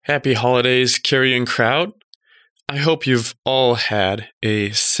Happy holidays, Carrion crowd. I hope you've all had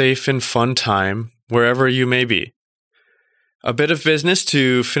a safe and fun time wherever you may be. A bit of business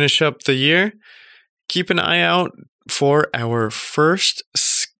to finish up the year. Keep an eye out for our first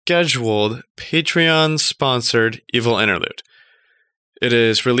scheduled Patreon-sponsored Evil Interlude. It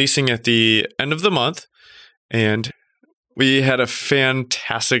is releasing at the end of the month, and we had a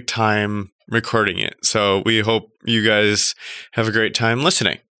fantastic time recording it, so we hope you guys have a great time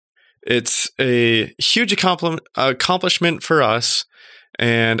listening. It's a huge accomplishment for us,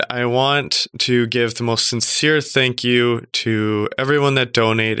 and I want to give the most sincere thank you to everyone that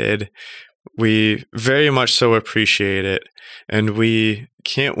donated. We very much so appreciate it, and we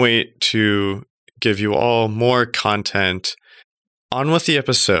can't wait to give you all more content. On with the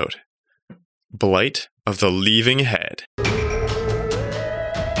episode, Blight of the Leaving Head.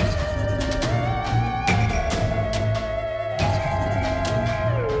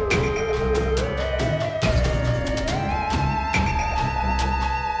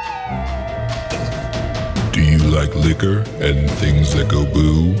 Do you like liquor and things that go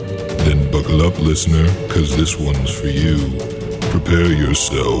boo? Then buckle up, listener, cause this one's for you. Prepare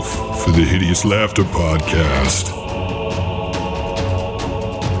yourself for the Hideous Laughter Podcast.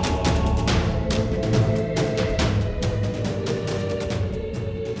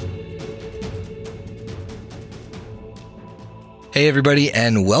 Hey everybody,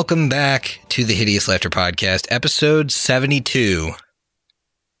 and welcome back to the Hideous Laughter Podcast, episode 72.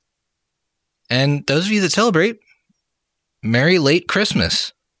 And those of you that celebrate, Merry Late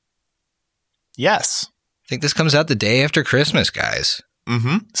Christmas. Yes. I think this comes out the day after Christmas, guys.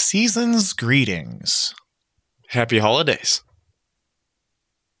 Mm-hmm. Season's greetings. Happy holidays.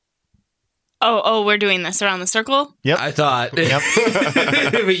 Oh, we're doing this around the circle? Yep. I thought. Yep.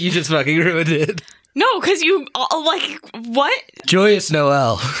 But you just fucking ruined it. No, because you, what? Joyous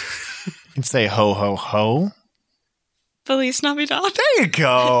Noel. You can say ho, ho, ho. Feliz Navidad. There you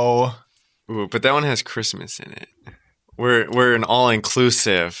go. Ooh, but that one has Christmas in it. We're an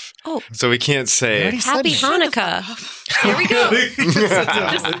all-inclusive, so we can't say Happy Hanukkah. Here we go.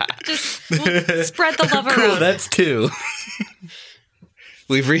 just spread the love around. Cool, that's two.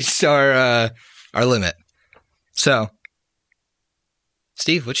 We've reached our limit. So,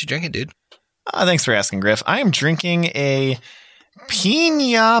 Steve, what you drinking, dude? Thanks for asking, Griff. I am drinking a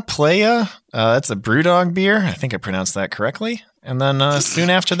Piña Playa. That's a Brewdog beer. I think I pronounced that correctly. And then soon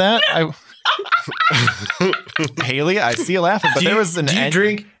after that, Haley, I see you laughing, but there was an... Do you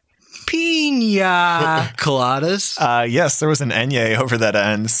drink Piña Coladas? Yes, there was an enye over that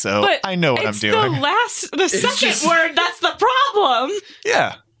end, so But I know what I'm doing. The second word, that's the problem.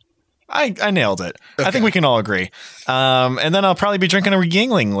 Yeah. I nailed it. Okay. I think we can all agree. And then I'll probably be drinking a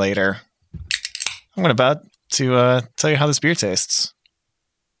Yingling later. I'm about to tell you how this beer tastes.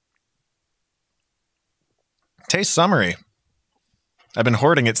 Taste summery. I've been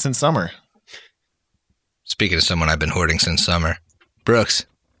hoarding it since summer. Speaking of someone I've been hoarding since summer. Brooks,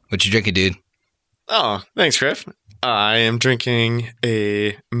 what you drinking, dude? Oh, thanks, Griff. I am drinking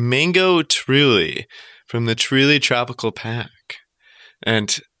a Mango Truly from the Truly Tropical Pack.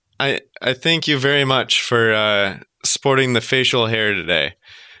 And I thank you very much for sporting the facial hair today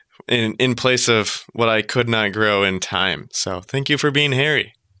in place of what I could not grow in time. So thank you for being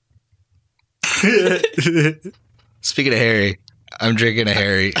hairy. Speaking of Harry, I'm drinking a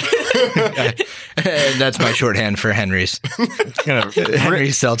Harry. And that's my shorthand for Henry's.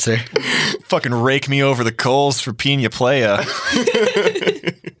 Henry Seltzer. Fucking rake me over the coals for Piña Playa.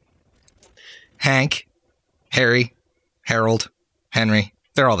 Hank, Harry, Harold, Henry.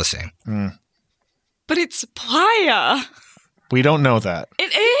 They're all the same. But it's playa. We don't know that.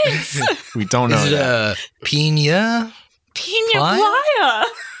 It is. We don't know Is it that. Piña? Piña Playa? playa.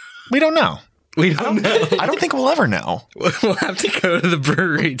 We don't know. We don't know. I don't think we'll ever know. We'll have to go to the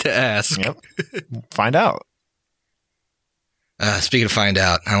brewery to ask. Yep. Find out. Speaking of find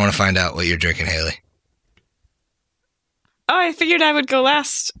out, I want to find out what you're drinking, Haley. Oh, I figured I would go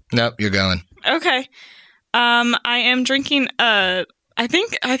last. Nope, you're going. Okay. I am drinking I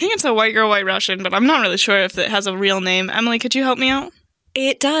think it's a White Girl White Russian, but I'm not really sure if it has a real name. Emily, could you help me out?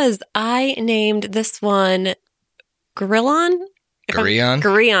 It does. I named this one Grillon. Grillon?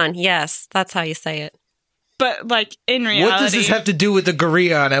 Grillon, yes. That's how you say it. But, in reality... What does this have to do with the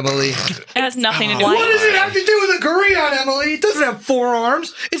Grillon, Emily? It has nothing to do What with does it have to do with a Grillon, Emily? It doesn't have 4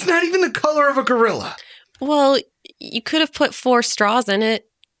 arms. It's not even the color of a gorilla. Well, you could have put 4 straws in it.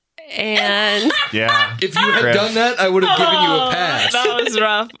 And Yeah. If you had done that, I would have given you a pass. That was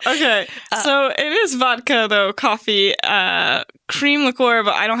rough. Okay. So it is vodka, though, coffee, cream liqueur,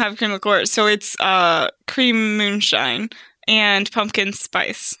 but I don't have cream liqueur. So it's cream moonshine. and pumpkin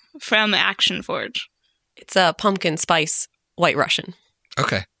spice from Action Forge. It's a pumpkin spice White Russian.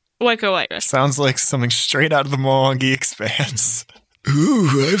 Okay. White Girl White Russian. Sounds like something straight out of the Moongi Expanse.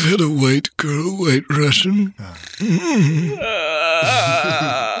 Ooh, I've had a white girl, White Russian. They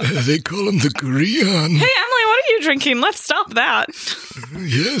call him the Korean. Hey, Emily, what are you drinking? Let's stop that.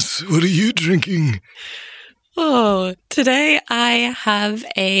 Yes, what are you drinking? Oh, today I have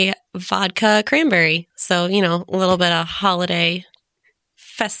a vodka cranberry. So, a little bit of holiday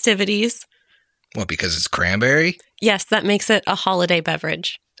festivities. What, because it's cranberry? Yes, that makes it a holiday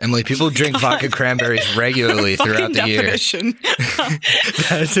beverage. Emily, people drink vodka cranberries regularly throughout the year. Definition.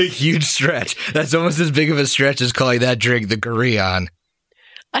 That's a huge stretch. That's almost as big of a stretch as calling that drink the Korean.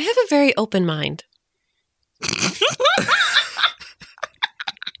 I have a very open mind. This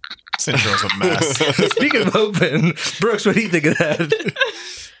intro's a mess. Speaking of open, Brooks, what do you think of that?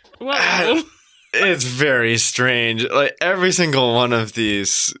 Whoa. It's very strange. Like every single one of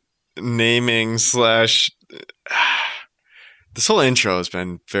these naming / this whole intro has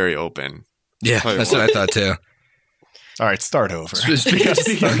been very open. Yeah, that's what I thought too. All right, start over.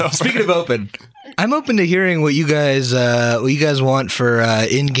 Speaking of open, I'm open to hearing what you guys want for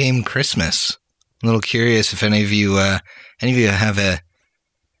in-game Christmas. I'm a little curious if any of you have an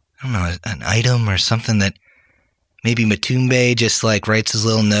item or something that maybe Matumbe just like writes his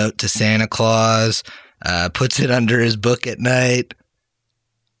little note to Santa Claus, puts it under his book at night.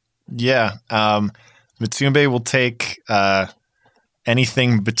 Yeah, Matumbe will take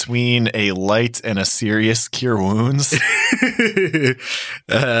anything between a light and a serious cure wounds.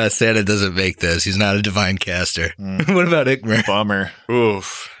 Santa doesn't make those. He's not a divine caster. What about Ikmer? Bummer.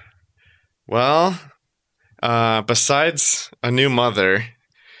 Oof. Well, besides a new mother,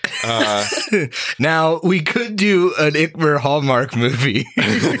 Now, we could do an Ikmer Hallmark movie.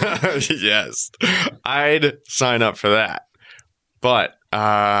 yes, I'd sign up for that. But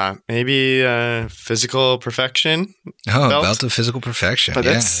maybe physical perfection. Oh, belt of physical perfection. But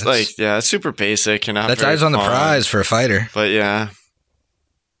that's super basic and not that's very eyes on the fun. prize for a fighter. But yeah,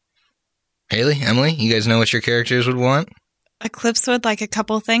 Haley, Emily, you guys know what your characters would want? Eclipse would like a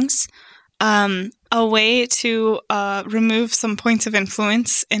couple things. A way to remove some points of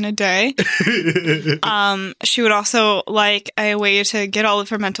influence in a day. She would also like a way to get all of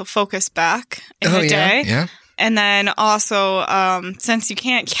her mental focus back in a day. Yeah. And then also, since you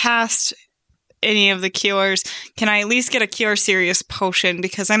can't cast any of the cures, can I at least get a cure serious potion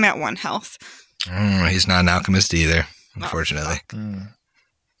because I'm at 1 health? He's not an alchemist either, unfortunately.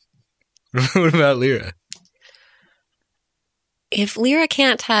 What about Lyra? If Lyra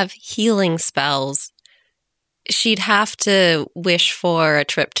can't have healing spells, she'd have to wish for a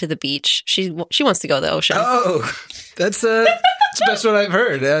trip to the beach. She wants to go to the ocean. Oh, that's the best one I've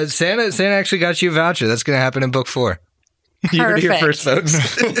heard. Santa actually got you a voucher. That's going to happen in book 4. You heard it here first, folks.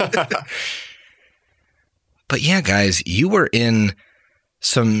 But yeah, guys, you were in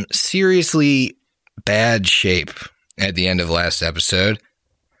some seriously bad shape at the end of last episode.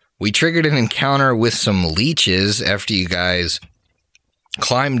 We triggered an encounter with some leeches after you guys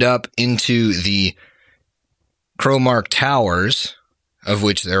climbed up into the Crowmark Towers, of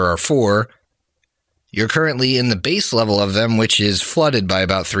which there are 4. You're currently in the base level of them, which is flooded by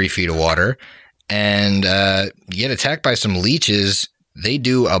about 3 feet of water, and you get attacked by some leeches. They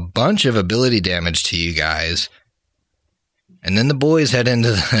do a bunch of ability damage to you guys, and then the boys head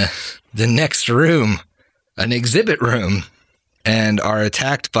into the next room, an exhibit room, and are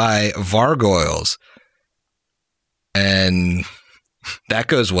attacked by Vargoyles, and that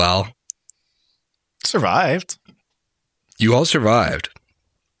goes well. Survived. You all survived.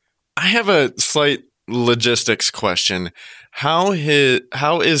 I have a slight logistics question. How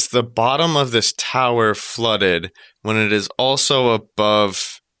is the bottom of this tower flooded when it is also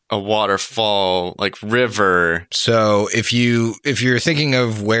above a waterfall, like river? So if you're thinking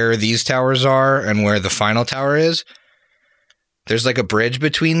of where these towers are and where the final tower is, there's like a bridge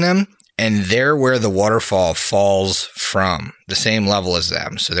between them, and they're where the waterfall falls from, the same level as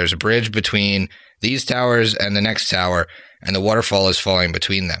them. So there's a bridge between these towers and the next tower, and the waterfall is falling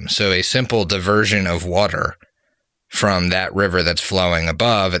between them. So a simple diversion of water from that river that's flowing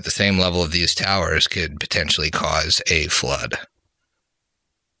above at the same level of these towers could potentially cause a flood.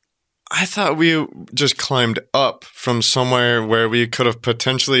 I thought we just climbed up from somewhere where we could have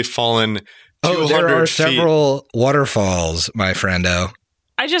potentially fallen 200 there are feet. several waterfalls, my friendo.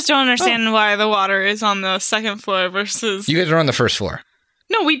 I just don't understand why the water is on the second floor versus... You guys are on the first floor.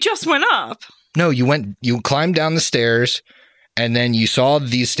 No, we just went up. No, you climbed down the stairs, and then you saw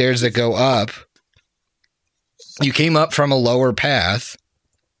these stairs that go up. You came up from a lower path.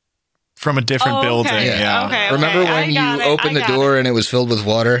 From a different building. Okay. Yeah. Okay. Remember when you opened the door and it was filled with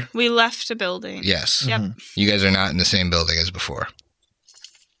water? We left a building. Yes. Yep. You guys are not in the same building as before.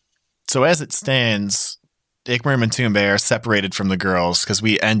 So as it stands, Ikmer and Matumbe are separated from the girls because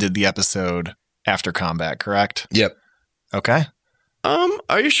we ended the episode after combat, correct? Yep. Okay.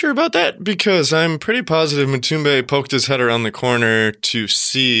 Are you sure about that? Because I'm pretty positive Matumbe poked his head around the corner to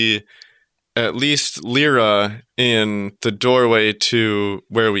see at least Lyra in the doorway to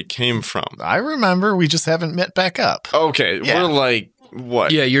where we came from. I remember. We just haven't met back up. Okay, Yeah. we're like,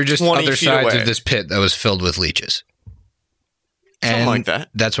 what? Yeah, you're just 20 other feet sides away. of this pit that was filled with leeches. Something And like that.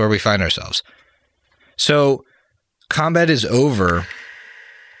 That's where we find ourselves. So, combat is over,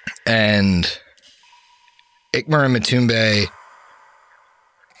 and Ikmer and Matumbe,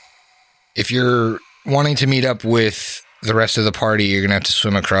 if you're wanting to meet up with the rest of the party, you're going to have to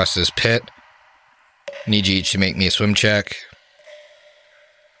swim across this pit. Need you each to make me a swim check.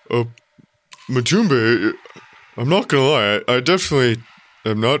 Matumbe, I'm not gonna lie, I definitely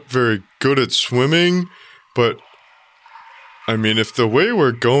am not very good at swimming, but I mean, if the way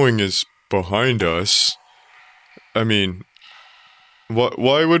we're going is behind us, I mean,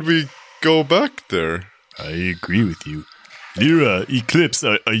 why would we go back there? I agree with you. Lyra, Eclipse,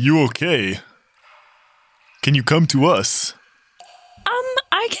 are you okay? Can you come to us?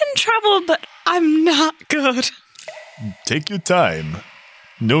 I can travel, but I'm not good. Take your time.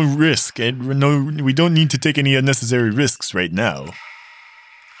 No risk, and we don't need to take any unnecessary risks right now.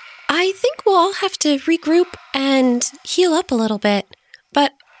 I think we'll all have to regroup and heal up a little bit,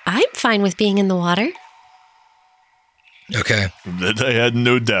 but I'm fine with being in the water. Okay. That I had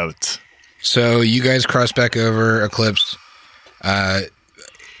no doubt. So, you guys cross back over Eclipse.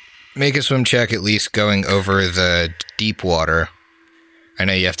 Make a swim check, at least going over the deep water. I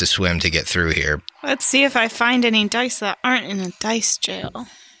know you have to swim to get through here. Let's see if I find any dice that aren't in a dice jail.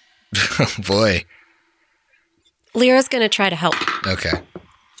 Oh, boy. Lyra's going to try to help. Okay.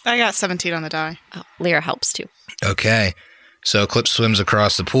 I got 17 on the die. Oh, Lyra helps too. Okay. So Eclipse swims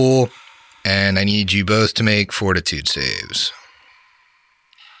across the pool, and I need you both to make fortitude saves.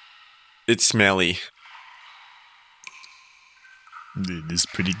 It's smelly. It is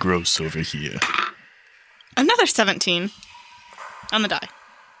pretty gross over here. Another 17 on the die.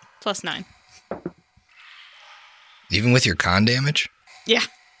 Plus 9. Even with your con damage? Yeah.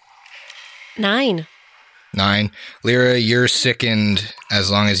 9. 9. Lyra, you're sickened as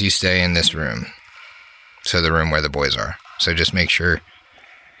long as you stay in this room. So the room where the boys are. So just make sure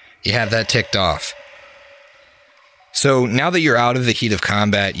you have that ticked off. So now that you're out of the heat of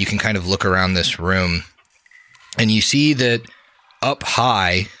combat, you can kind of look around this room, and you see that up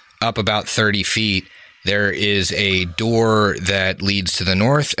high, up about 30 feet, there is a door that leads to the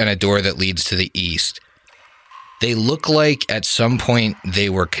north and a door that leads to the east. They look like at some point they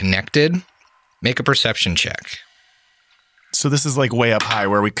were connected. Make a perception check. So this is like way up high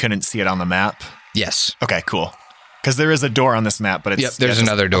where we couldn't see it on the map. Yes. Okay, cool. Because there is a door on this map, but it's... Yep, there's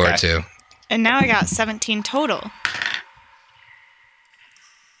another door too. And now I got 17 total.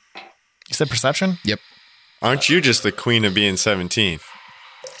 You said perception? Yep. Aren't you just the queen of being 17?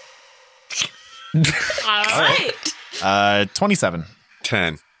 All right. 27.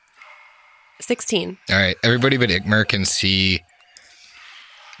 10. 16. All right. Everybody but Ikmer can see,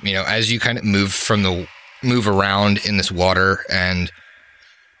 as you kind of move around in this water and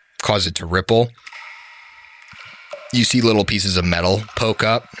cause it to ripple, you see little pieces of metal poke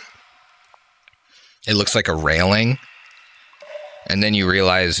up. It looks like a railing. And then you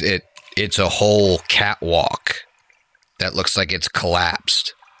realize it's a whole catwalk that looks like it's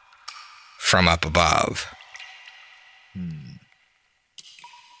collapsed from up above.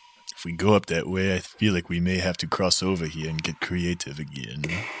 If we go up that way, I feel like we may have to cross over here and get creative again.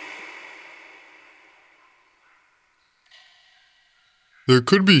 That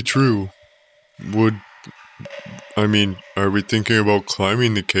could be true. Are we thinking about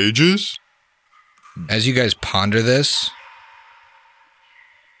climbing the cages? As you guys ponder this,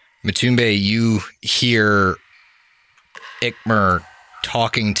 Matumbe, you hear Ikmer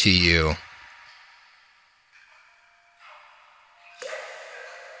talking to you.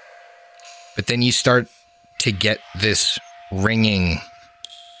 But then you start to get this ringing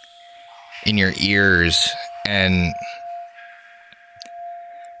in your ears, and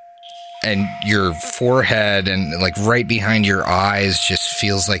your forehead and like right behind your eyes just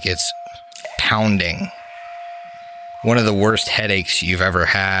feels like it's pounding. One of the worst headaches you've ever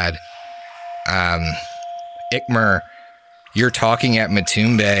had. Ikmer, you're talking at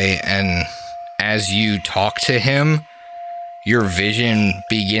Matumbe, and as you talk to him, your vision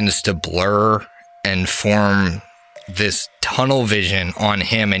begins to blur and form this tunnel vision on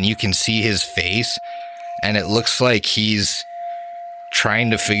him, and you can see his face, and it looks like he's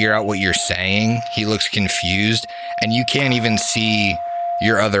trying to figure out what you're saying. He looks confused, and you can't even see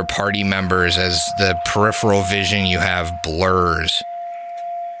your other party members as the peripheral vision you have blurs.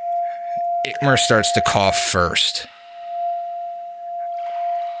 Ikmer starts to cough first,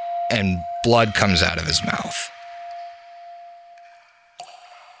 and blood comes out of his mouth.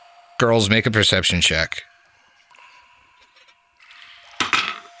 Girls, make a perception check.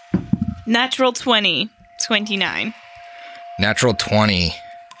 Natural 20, 29. Natural 20.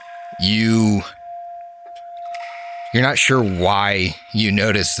 You're not sure why you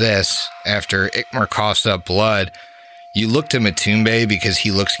notice this after Ikmer coughs up blood. You look to Matumbe because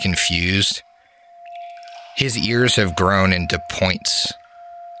he looks confused. His ears have grown into points,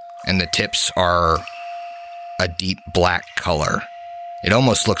 and the tips are a deep black color. It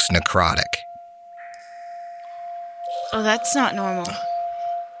almost looks necrotic. Oh, that's not normal.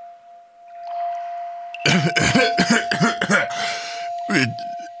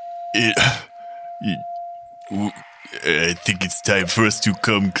 I think it's time for us to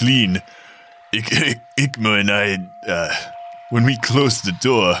come clean. Ikma and I, when we closed the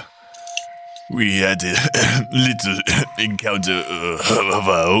door, we had a little encounter of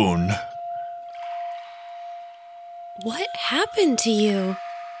our own. What happened to you?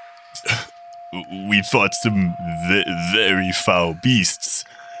 We fought some very foul beasts,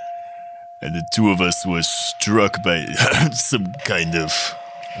 and the two of us were struck by some kind of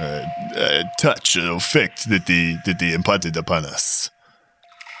touch or effect that they imparted upon us.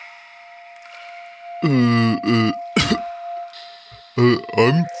 I'm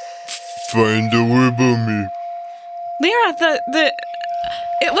fine, don't worry about me. Lyra,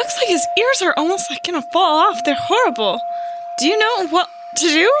 it looks like his ears are almost like gonna fall off. They're horrible. Do you know what to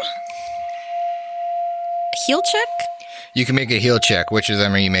do? Heal check? You can make a heal check. Which of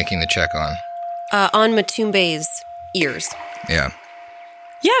them are you making the check on? On Matumbe's ears. Yeah.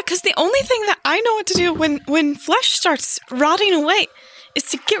 Yeah, because the only thing that I know what to do when flesh starts rotting away is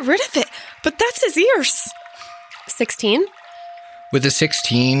to get rid of it. But that's his ears. 16? With a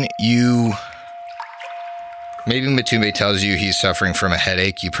 16, maybe Matumbe tells you he's suffering from a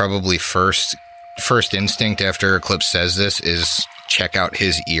headache. You probably first instinct after Eclipse says this is check out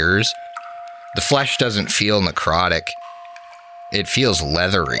his ears. The flesh doesn't feel necrotic. It feels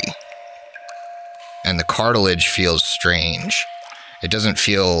leathery. And the cartilage feels strange. It doesn't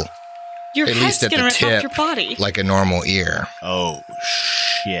feel, Your at head's least at gonna the rip off tip, your body. like a normal ear. Oh,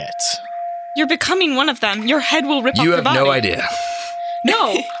 shit. You're becoming one of them. Your head will rip off You your have body. no idea.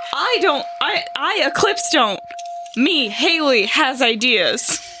 No, I don't. I Eclipse don't. Me, Haley, has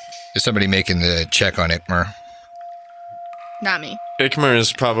ideas. Is somebody making the check on Ikmer? Not me. Ikmer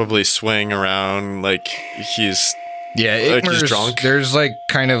is probably swaying around like he's... Yeah, Like he's Ikmer's drunk? There's like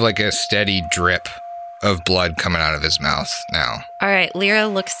kind of like a steady drip of blood coming out of his mouth now. All right, Lyra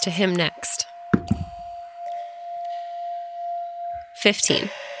looks to him next. 15.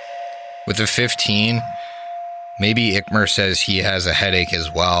 With a 15, maybe Ikmer says he has a headache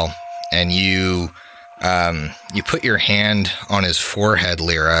as well, and you put your hand on his forehead,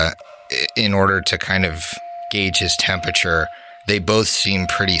 Lyra, in order to kind of gauge his temperature. They both seem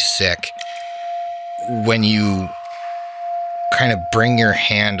pretty sick. When you kind of bring your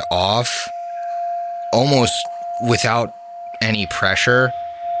hand off, almost without any pressure,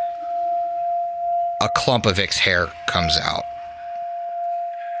 a clump of Ik's hair comes out.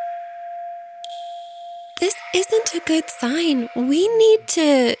 This isn't a good sign. We need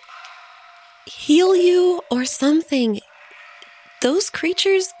to heal you or something. Those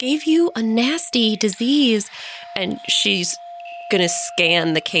creatures gave you a nasty disease. And she's gonna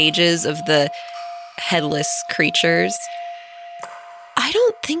scan the cages of the headless creatures. I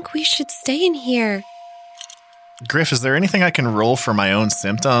don't think we should stay in here. Griff, is there anything I can roll for my own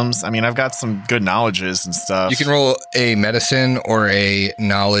symptoms? I mean, I've got some good knowledges and stuff. You can roll a medicine or a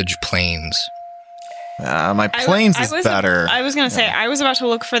knowledge planes. My planes is better. I was going to say, I was about to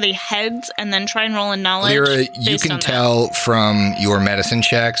look for the heads and then try and roll a knowledge. Lyra, you based can on tell from your medicine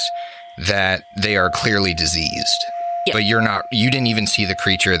checks that they are clearly diseased. Yeah. But you didn't even see the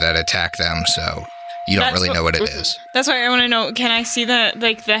creature that attacked them, so you don't really know what it is. That's why I want to know, can I see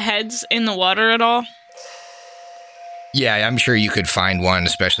the heads in the water at all? Yeah, I'm sure you could find one,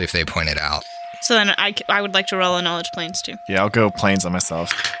 especially if they point it out. So then I would like to roll a knowledge planes too. Yeah, I'll go planes on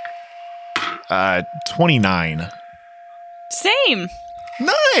myself. 29. Same.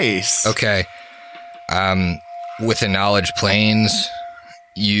 Nice. Okay. With the knowledge planes,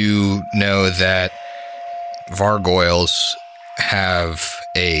 you know that Vargoyles have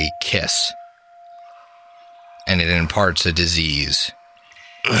a kiss. and it imparts a disease.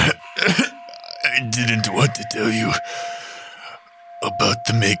 I didn't want to tell you about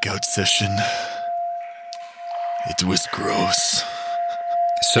the makeout session. It was gross.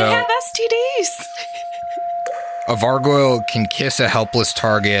 So, They have STDs. a Vargoyle can kiss a helpless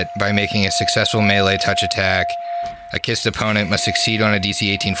target by making a successful melee touch attack. A kissed opponent must succeed on a DC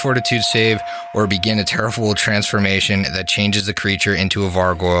 18 Fortitude save or begin a terrible transformation that changes the creature into a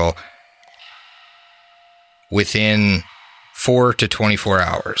Vargoyle within 4 to 24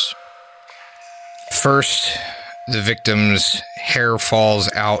 hours. First, the victim's hair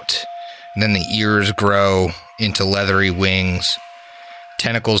falls out, then the ears grow into leathery wings.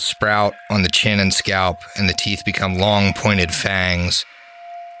 Tentacles sprout on the chin and scalp, and the teeth become long, pointed fangs.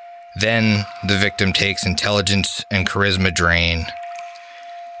 Then the victim takes intelligence and charisma drain,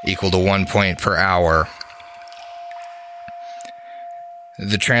 equal to 1 point per hour.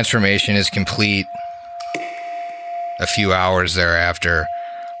 The transformation is complete a few hours thereafter,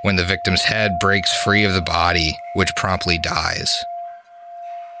 when the victim's head breaks free of the body, which promptly dies.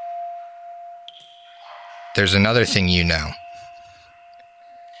 There's another thing you know.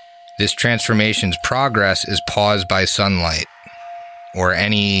 This transformation's progress is paused by sunlight, or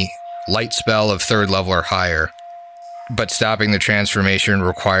any light spell of 3rd level or higher, but stopping the transformation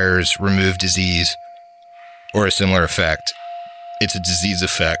requires remove disease, or a similar effect. It's a disease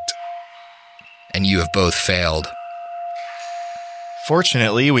effect, and you have both failed.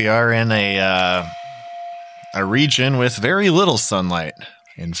 Fortunately, we are in a region with very little sunlight.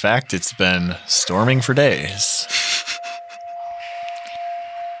 In fact, it's been storming for days.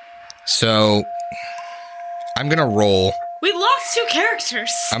 So, I'm going to roll. We lost 2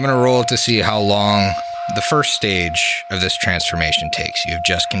 characters. I'm going to roll to see how long the first stage of this transformation takes. You've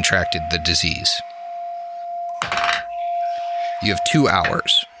just contracted the disease. You have 2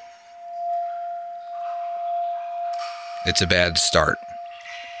 hours. It's a bad start.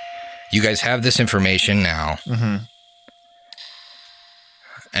 You guys have this information now. Mm-hmm.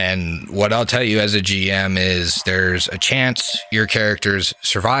 And what I'll tell you as a GM is there's a chance your characters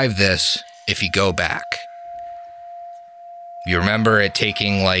survive this if you go back. You remember it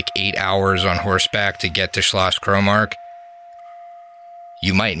taking like 8 hours on horseback to get to Schloss Cromark?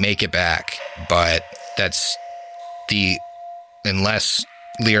 You might make it back, but that's unless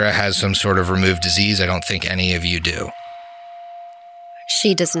Lyra has some sort of removed disease, I don't think any of you do.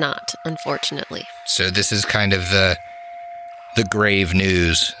 She does not, unfortunately. So this is kind of the grave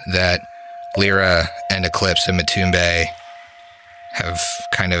news that Lyra and Eclipse and Matumbe have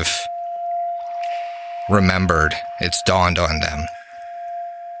kind of remembered. It's dawned on them.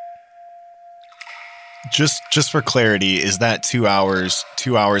 Just for clarity, is that 2 hours?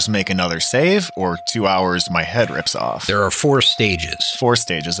 2 hours make another save, or 2 hours my head rips off? There are 4 stages. 4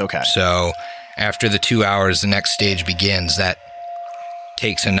 stages, okay. So after the 2 hours, the next stage begins. That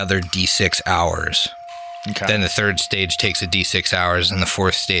takes another D6 hours. Okay. Then the 3rd stage takes a D6 hours, and the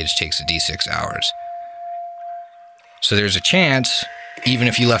 4th stage takes a D6 hours. So there's a chance, even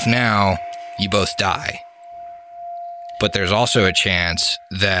if you left now, you both die. But there's also a chance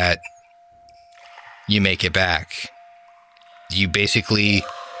that you make it back. You basically,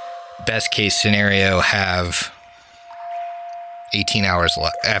 best case scenario, have 18 hours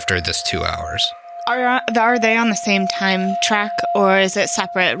left after this 2 hours. Are they on the same time track, or is it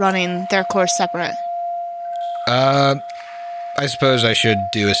separate, running their course separate? I suppose I should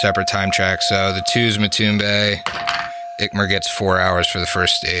do a separate time track. So the 2's Matumbe. Ikmer gets 4 hours for the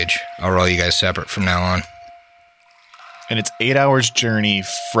first stage. I'll roll you guys separate from now on. And it's 8 hours journey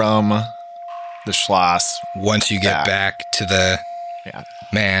from the Schloss. Once you get back to the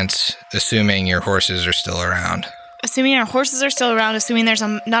manse, assuming your horses are still around. Assuming our horses are still around, assuming there's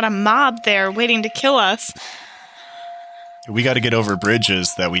not a mob there waiting to kill us. We got to get over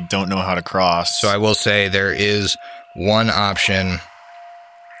bridges that we don't know how to cross. So I will say there is one option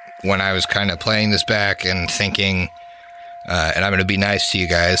when I was kind of playing this back and thinking, and I'm going to be nice to you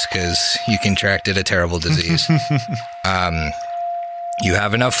guys because you contracted a terrible disease. You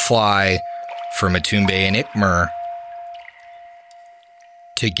have enough fly for Matumbe and Ikmer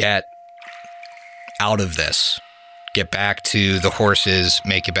to get out of this. Get back to the horses,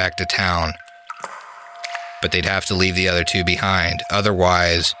 make it back to town. But they'd have to leave the other 2 behind.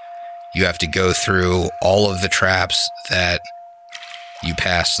 Otherwise, you have to go through all of the traps that you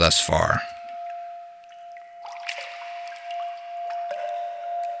passed thus far.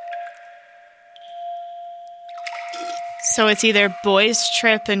 So it's either boys'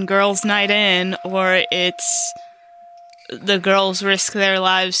 trip and girls' night in, or it's the girls risk their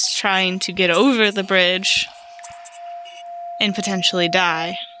lives trying to get over the bridge and potentially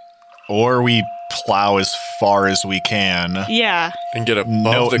die. Or we plow as far as we can. Yeah. And get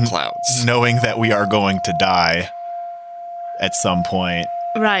above the clouds. Knowing that we are going to die at some point.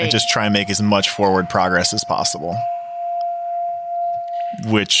 Right. And just try and make as much forward progress as possible.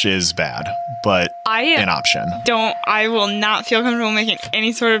 Which is bad, but an option. I will not feel comfortable making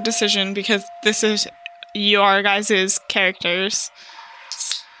any sort of decision because this is your guys' characters.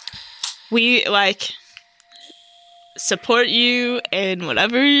 We, support you in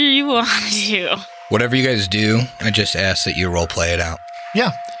whatever you want to do. Whatever you guys do, I just ask that you role play it out.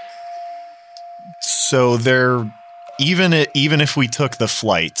 Yeah. So even if we took the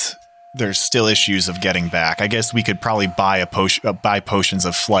flight, there's still issues of getting back. I guess we could probably buy buy potions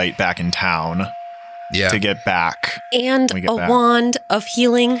of flight back in town to get back. And a wand of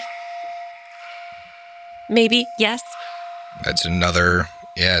healing. Maybe, yes. That's another,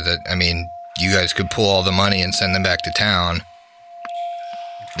 you guys could pull all the money and send them back to town.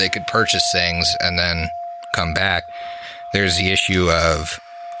 They could purchase things and then come back. There's the issue of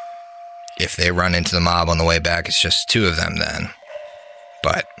if they run into the mob on the way back, it's just two of them then.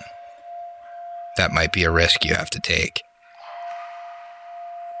 But that might be a risk you have to take.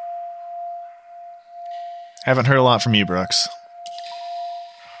 Haven't heard a lot from you, Brooks.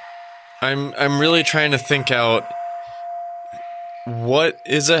 I'm really trying to think out what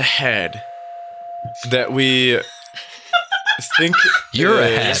is ahead that we think you're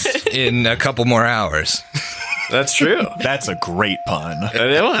ahead in a couple more hours. That's true. That's a great pun.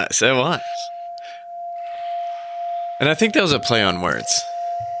 It was. And I think that was a play on words.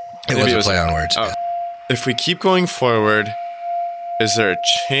 It was a play on words. Oh. If we keep going forward, is there a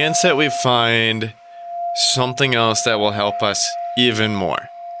chance that we find something else that will help us even more?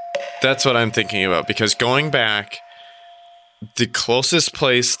 That's what I'm thinking about, because going back, the closest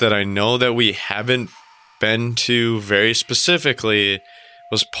place that I know that we haven't been to very specifically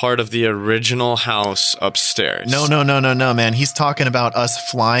was part of the original house upstairs. No, man. He's talking about us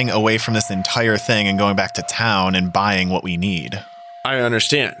flying away from this entire thing and going back to town and buying what we need. I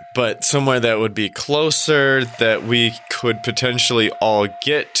understand, but somewhere that would be closer that we could potentially all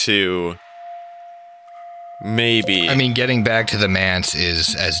get to, maybe. I mean, getting back to the manse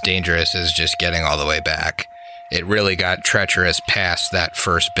is as dangerous as just getting all the way back. It really got treacherous past that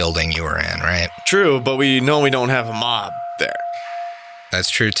first building you were in, right? True, but we know we don't have a mob there. That's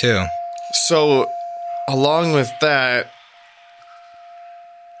true, too. So, along with that,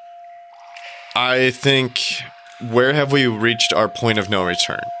 I think, where have we reached our point of no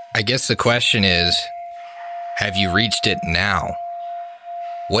return? I guess the question is, have you reached it now?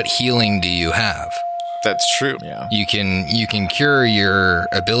 What healing do you have? That's true. Yeah. You can cure your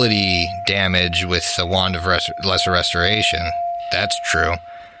ability damage with the Wand of Lesser Restoration. That's true.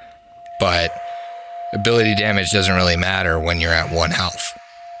 But ability damage doesn't really matter when you're at 1 health.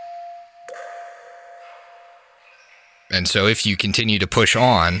 And so if you continue to push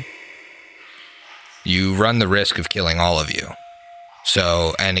on, you run the risk of killing all of you.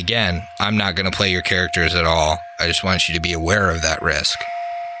 So, and again, I'm not going to play your characters at all. I just want you to be aware of that risk.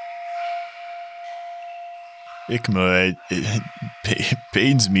 Ikma, it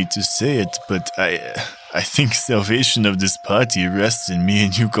pains me to say it, but I think salvation of this party rests in me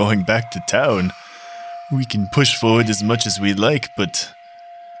and you going back to town. We can push forward as much as we like, but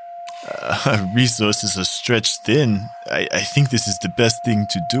our resources are stretched thin. I think this is the best thing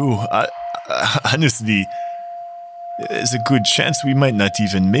to do. Honestly, there's a good chance we might not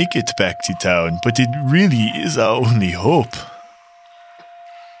even make it back to town, but it really is our only hope.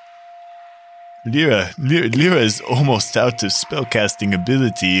 Lyra is almost out of spellcasting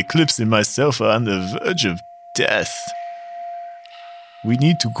ability. Eclipse and myself are on the verge of death. We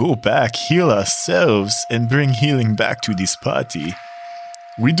need to go back, heal ourselves, and bring healing back to this party.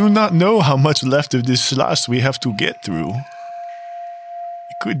 We do not know how much left of this schloss we have to get through.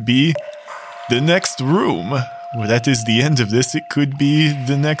 It could be the next room. Well, that is the end of this. It could be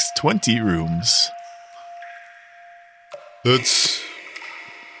the next 20 rooms. That's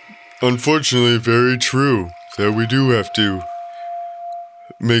unfortunately very true, that we do have to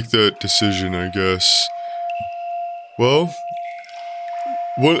make that decision, I guess. Well,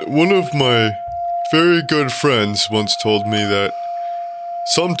 one of my very good friends once told me that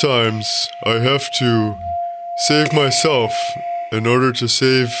sometimes I have to save myself in order to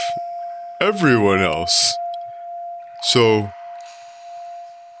save everyone else. So,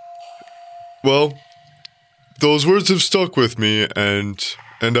 well, those words have stuck with me, and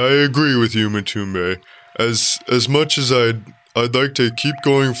I agree with you, Matumbe. As much as I'd like to keep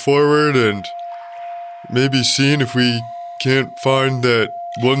going forward and maybe seeing if we can't find that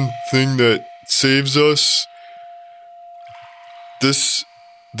one thing that saves us, this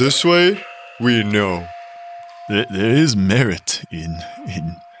This way, we know. There is merit in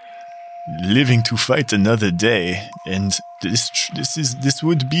living to fight another day, and this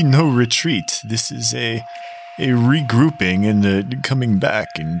would be no retreat. This is a regrouping and coming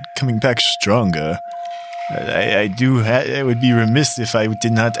back stronger. I would be remiss if I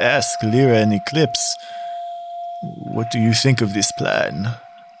did not ask Lyra and Eclipse, what do you think of this plan?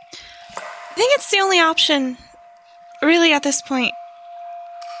 I think it's the only option, really, at this point.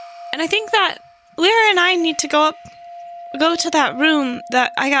 And I think that Lyra and I need to go to that room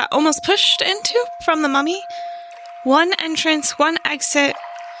that I got almost pushed into from the mummy. One entrance, one exit,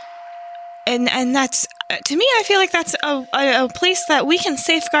 and that's, to me, I feel like that's a place that we can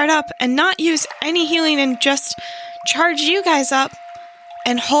safeguard up and not use any healing and just charge you guys up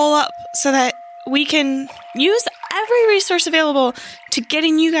and hole up so that we can use every resource available to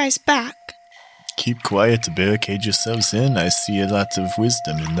getting you guys back. Keep quiet, barricade yourselves in. I see a lot of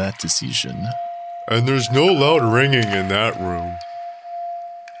wisdom in that decision. And there's no loud ringing in that room.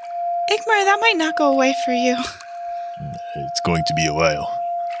 Igmar, that might not go away for you. It's going to be a while.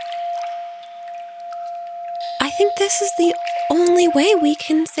 I think this is the only way we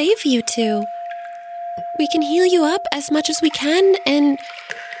can save you two. We can heal you up as much as we can and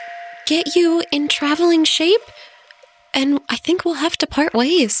get you in traveling shape, and I think we'll have to part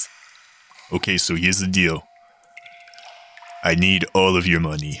ways. Okay, so here's the deal. I need all of your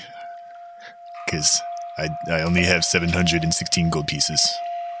money. Because I only have 716 gold pieces.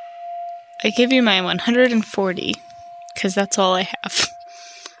 I give you my 140, because that's all I have.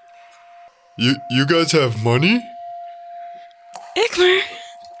 You guys have money? Igmar,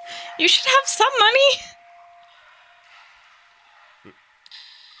 you should have some money.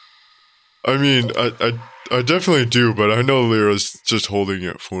 I mean, I definitely do, but I know Lyra's just holding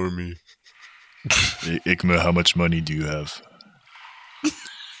it for me. Igmar, how much money do you have?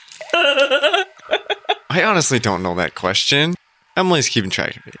 I honestly don't know that question. Emily's keeping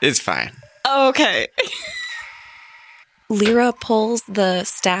track of it. It's fine. Okay. Lyra pulls the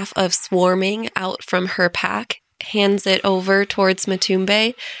Staff of Swarming out from her pack, hands it over towards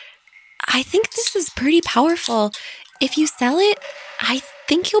Matumbe. I think this is pretty powerful. If you sell it, I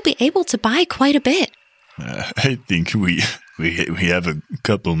think you'll be able to buy quite a bit. I think we have a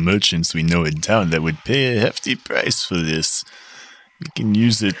couple merchants we know in town that would pay a hefty price for this. We can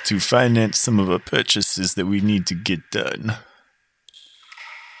use it to finance some of our purchases that we need to get done.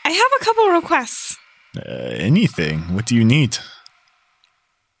 I have a couple requests. Anything. What do you need?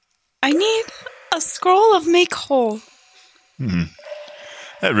 I need a scroll of make whole.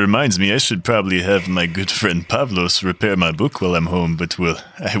 That reminds me, I should probably have my good friend Pavlos repair my book while I'm home, but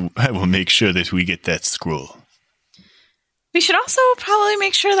I will make sure that we get that scroll. We should also probably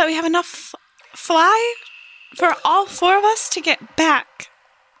make sure that we have enough fly for all four of us to get back.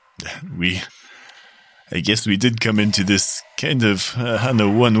 I guess we did come into this kind of on a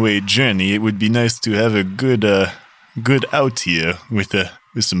one-way journey. It would be nice to have a good out here with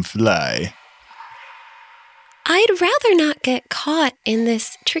some fly. I'd rather not get caught in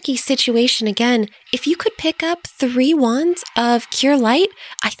this tricky situation again. If you could pick up 3 wands of Cure Light,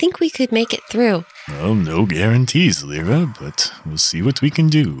 I think we could make it through. Well, no guarantees, Lyra, but we'll see what we can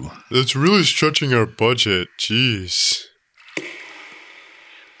do. That's really stretching our budget. Jeez. You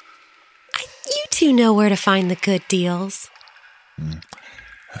two know where to find the good deals.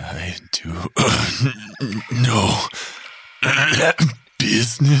 I do know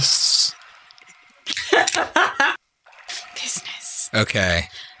business. Business. Okay.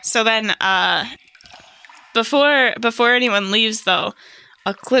 So then, before anyone leaves, though,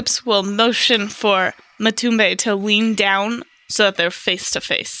 Eclipse will motion for Matumbe to lean down so that they're face to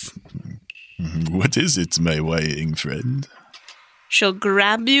face. What is it, my young friend? She'll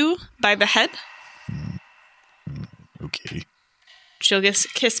grab you by the head. Okay. She'll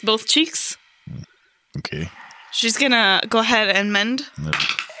kiss both cheeks. Okay. She's gonna go ahead and mend.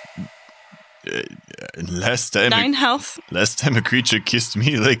 Last time 9 health. Last time a creature kissed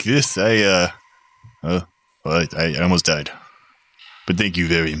me like this, I almost died. But thank you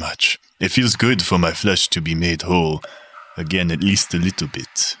very much. It feels good for my flesh to be made whole. Again, at least a little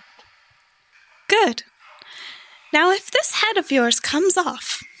bit. Good. Now, if this head of yours comes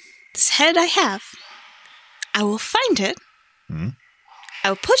off, this head I have, I will find it. I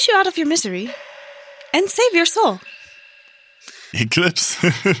will put you out of your misery and save your soul. Eclipse?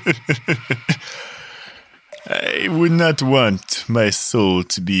 I would not want my soul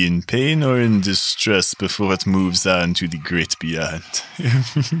to be in pain or in distress before it moves on to the great beyond.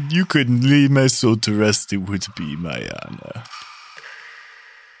 If you could leave my soul to rest, it would be my honor.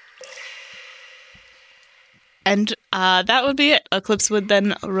 And that would be it. Eclipse would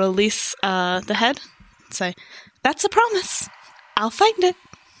then release the head and say, "That's a promise. I'll find it."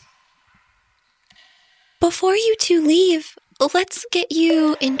 Before you two leave, let's get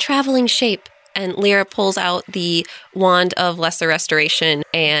you in traveling shape. And Lyra pulls out the Wand of Lesser Restoration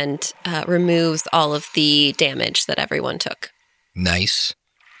and removes all of the damage that everyone took. Nice.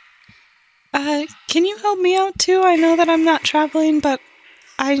 Can you help me out too? I know that I'm not traveling, but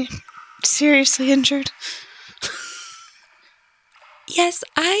I'm seriously injured. Yes,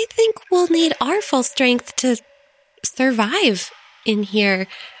 I think we'll need our full strength to survive in here.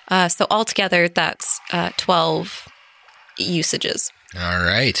 So altogether, that's 12 usages. All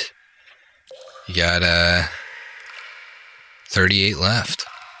right. You got 38 left.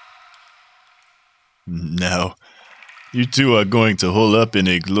 Now, you two are going to hole up in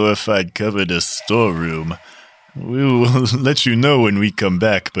a glorified covetous storeroom. We will let you know when we come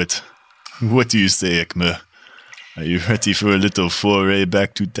back, but what do you say, Ikma? Are you ready for a little foray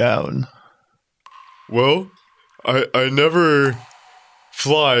back to town? Well, I never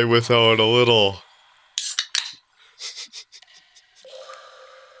fly without a little...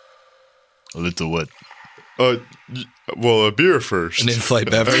 A little what? Well, a beer first. An in-flight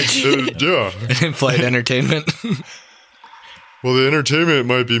beverage? Yeah. An in-flight entertainment? Well, the entertainment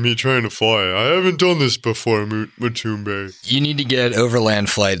might be me trying to fly. I haven't done this before, Matumbe. You need to get overland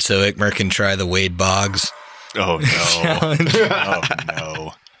flight so Ikmer can try the Wade Boggs. Oh, no. Oh,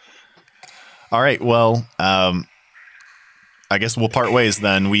 no. All right, well, I guess we'll part ways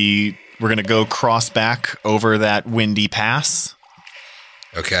then. We're going to go cross back over that windy pass.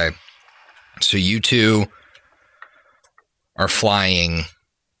 Okay. So you two are flying.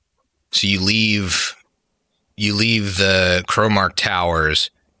 So you leave the Crowmark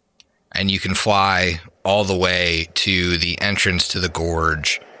Towers, and you can fly all the way to the entrance to the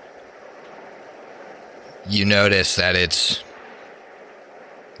gorge. You notice that it's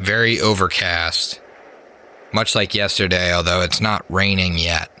very overcast, much like yesterday, although it's not raining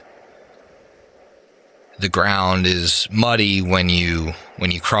yet. The ground is muddy when you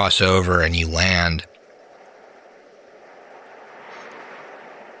cross over and you land.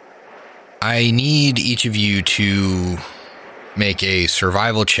 I need each of you to make a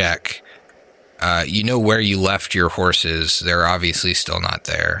survival check. You know where you left your horses. They're obviously still not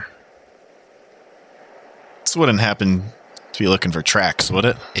there. This wouldn't happen to be looking for tracks, would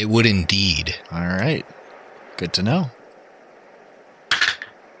it? It would indeed. All right. Good to know.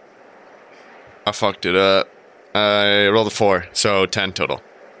 I fucked it up. I rolled a 4, so 10 total.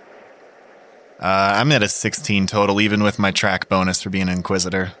 I'm at a 16 total, even with my track bonus for being an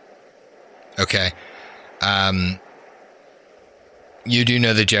Inquisitor. Okay. You do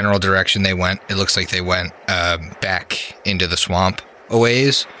know the general direction they went. It looks like they went back into the swamp a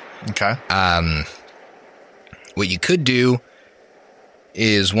ways. Okay. What you could do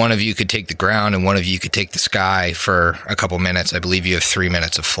is one of you could take the ground and one of you could take the sky for a couple minutes. I believe you have 3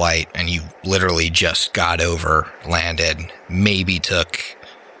 minutes of flight, and you literally just got over, landed, maybe took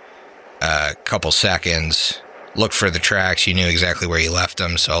a couple seconds, looked for the tracks. You knew exactly where you left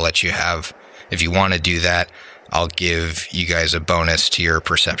them, so I'll let you have, if you want to do that, I'll give you guys a bonus to your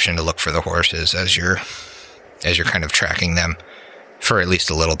perception to look for the horses as you're kind of tracking them for at least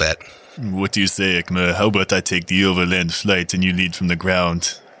a little bit. What do you say, Ikma? How about I take the overland flight and you lead from the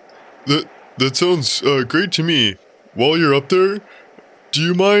ground? That sounds great to me. While you're up there, do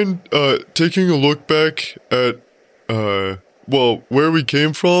you mind taking a look back at, where we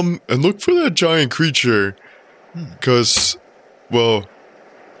came from and look for that giant creature? Because, well,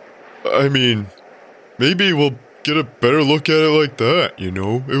 I mean, maybe we'll get a better look at it like that, you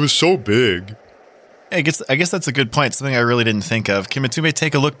know? It was so big. I guess that's a good point. Something I really didn't think of. Can Matume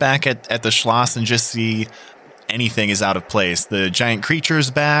take a look back at the Schloss and just see anything is out of place? The giant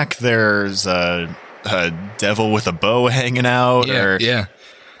creature's back. There's a devil with a bow hanging out. Yeah.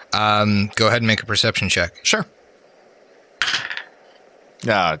 Go ahead and make a perception check. Sure.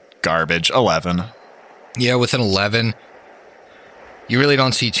 Garbage. 11. Yeah, with an 11, you really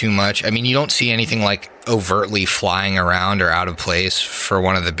don't see too much. I mean, you don't see anything like overtly flying around or out of place for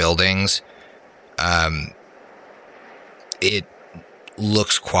one of the buildings. It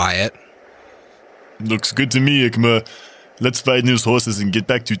looks quiet. Looks good to me, Ikma. Let's find those horses and get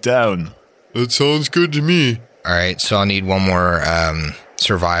back to town. That sounds good to me. All right, so I'll need one more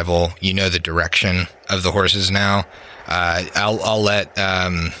survival. You know the direction of the horses now. I'll let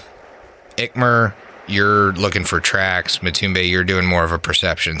Ikmer, you're looking for tracks. Matumbe, you're doing more of a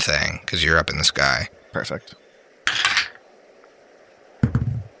perception thing because you're up in the sky. Perfect.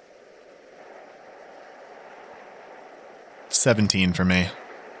 $17 for me.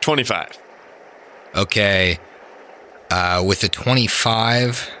 25. Okay. With a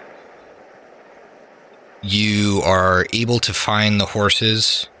 25, you are able to find the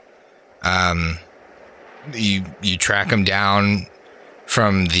horses. You track them down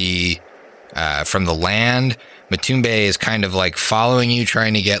from the land. Matumbe is kind of like following you,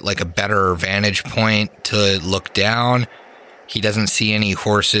 trying to get like a better vantage point to look down. He doesn't see any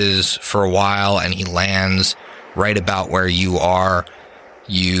horses for a while, and he lands right about where you are.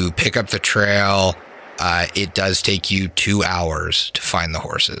 You pick up the trail. It does take you 2 hours to find the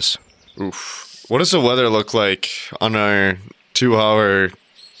horses. Oof. What does the weather look like on our 2-hour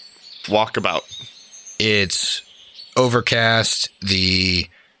walkabout? It's overcast. The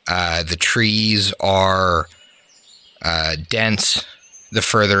trees are dense the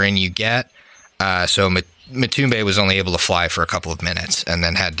further in you get. So Matumbe was only able to fly for a couple of minutes and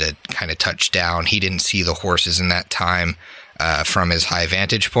then had to kind of touch down. He didn't see the horses in that time from his high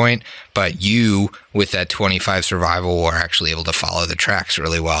vantage point, but you, with that 25 survival, were actually able to follow the tracks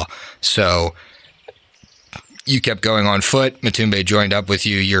really well. So you kept going on foot. Matumbe joined up with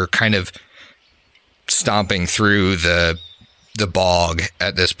you. You're kind of stomping through the bog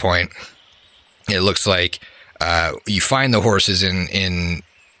at this point. It looks like you find the horses in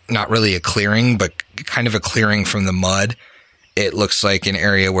not really a clearing, but kind of a clearing from the mud. It looks like an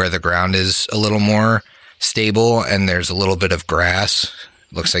area where the ground is a little more stable and there's a little bit of grass.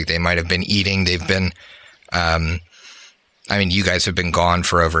 Looks like they might have been eating. They've been, you guys have been gone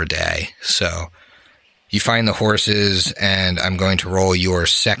for over a day. So you find the horses, and I'm going to roll your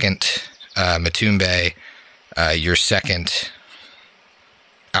second, Matumbe, your second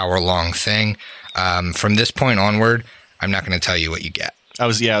hour-long thing. From this point onward, I'm not going to tell you what you get. I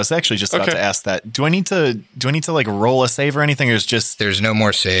was actually just about to ask that. Do I need to like roll a save or anything, or is just there's no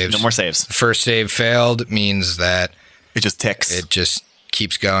more saves? No more saves. The first save failed means that it just ticks. It just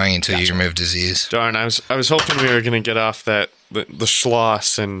keeps going until you remove disease. Darn, I was hoping we were going to get off the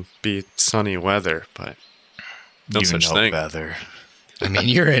schloss and be sunny weather, but no such thing. Weather. I mean,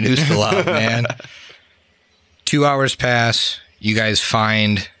 you're in Ustalav, man. 2 hours pass. You guys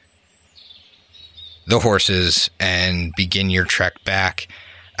find the horses and begin your trek back.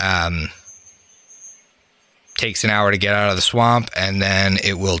 Takes an hour to get out of the swamp, and then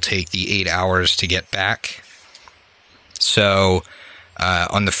it will take the 8 hours to get back. So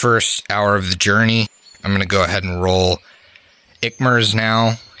on the first hour of the journey, I'm going to go ahead and roll Ikmer's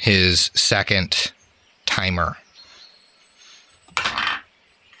now, his second timer.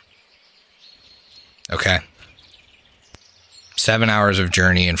 Okay. 7 hours of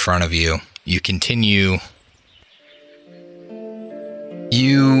journey in front of you. You continue.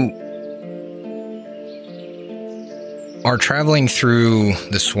 You are traveling through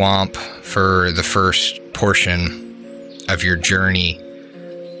the swamp for the first portion of your journey.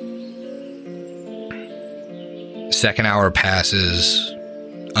 Second hour passes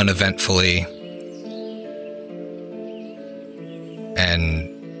uneventfully.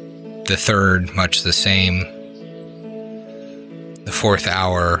 And the third, much the same. The fourth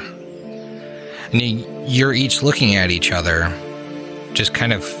hour, and you're each looking at each other, just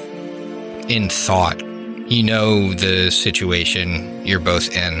kind of in thought. You know the situation you're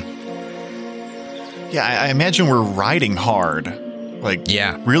both in. Yeah, I imagine we're riding hard.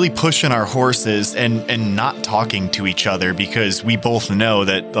 Really pushing our horses and not talking to each other, because we both know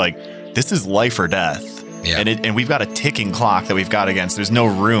that, this is life or death. Yeah. And we've got a ticking clock that we've got against. There's no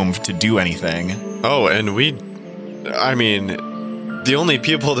room to do anything. Oh, and the only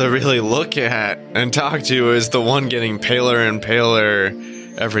people to really look at and talk to is the one getting paler and paler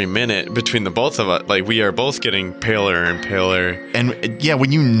every minute between the both of us. We are both getting paler and paler. And yeah,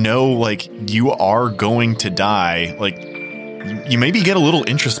 when you know, you are going to die, you maybe get a little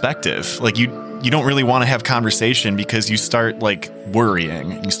introspective. You don't really want to have conversation because you start,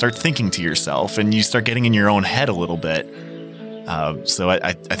 worrying. You start thinking to yourself, and you start getting in your own head a little bit. So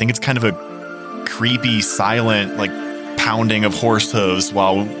I think it's kind of a creepy, silent, pounding of horse hooves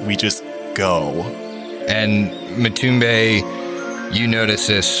while we just go. And Matumbe, you notice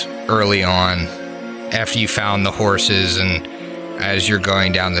this early on after you found the horses, and as you're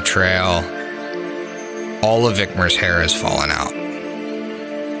going down the trail, all of Ikmer's hair has fallen out.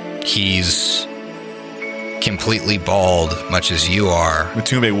 He's completely bald, much as you are.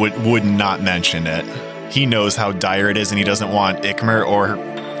 Matumbe would not mention it. He knows how dire it is, and he doesn't want Ikmer, or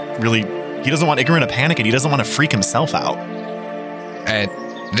really, he doesn't want Ikmer to panic, and he doesn't want to freak himself out. At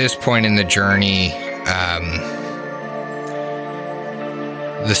this point in the journey,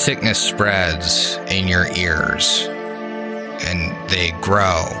 the sickness spreads in your ears, and they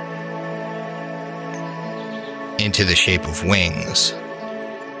grow into the shape of wings.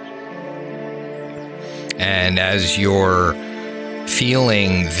 And as you're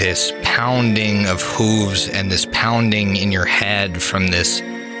feeling this pounding of hooves and this pounding in your head from this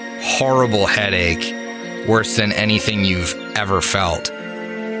horrible headache, worse than anything you've ever felt,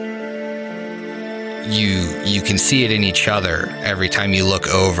 you can see it in each other every time you look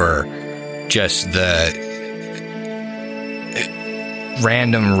over. Just the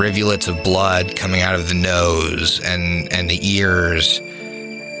random rivulets of blood coming out of the nose and the ears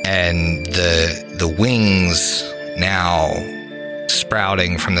and the wings now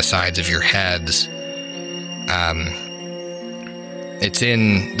sprouting from the sides of your heads. It's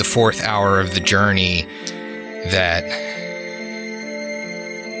in the 4th hour of the journey that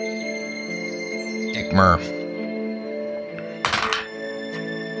Ikmer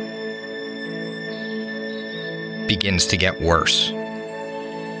begins to get worse.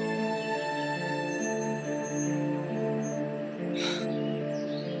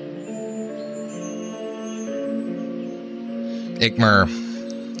 Ikmer,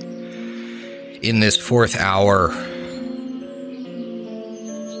 in this 4th hour,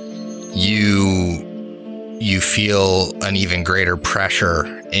 you feel an even greater pressure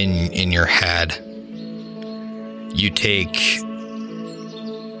in your head. You take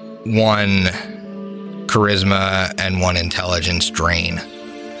 1 charisma and 1 intelligence drain.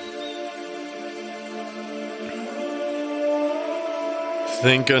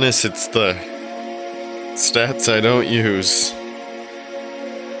 Thank goodness it's the stats I don't use.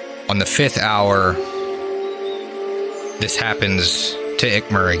 On the 5th hour, this happens to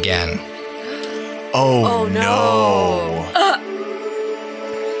Ikmer again. Oh no.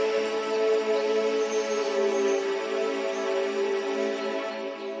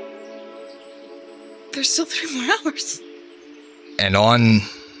 There's still 3 more hours. And on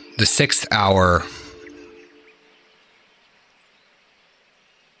the 6th hour,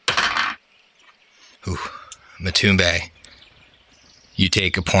 Matumbe, you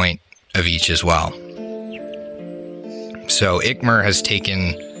take a point of each as well. So Ikmer has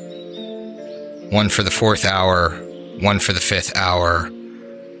taken 1 for the 4th hour, 1 for the 5th hour,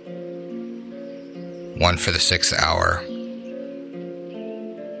 1 for the 6th hour.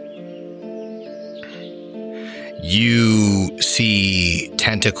 You see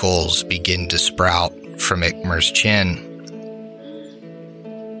tentacles begin to sprout from Ikmer's chin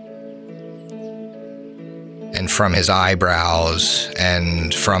and from his eyebrows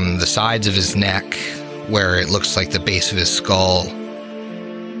and from the sides of his neck, where it looks like the base of his skull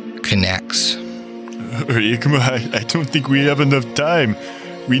connects. Ikmer, I don't think we have enough time.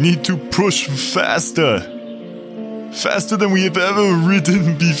 We need to push faster. Faster than we have ever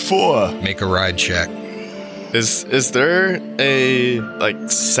ridden before. Make a ride check. Is there a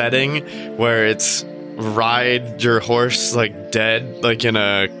setting where it's ride your horse dead, like in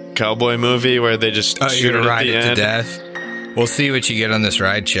a cowboy movie where they just shoot it ride at the it end? to death? We'll see what you get on this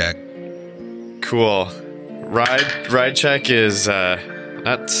ride check. Cool. Ride check is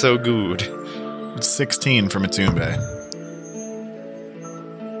not so good. It's 16 for Matumbe.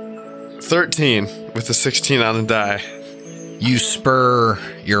 13 with a 16 on the die. You spur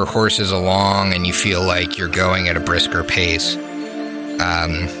your horses along and you feel like you're going at a brisker pace.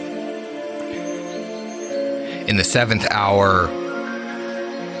 In the 7th hour,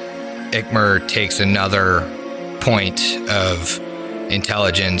 Ikmer takes another point of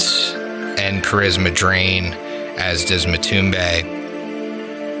intelligence and charisma drain, as does Matumbe.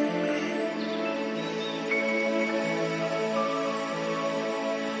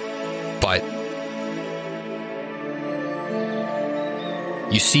 But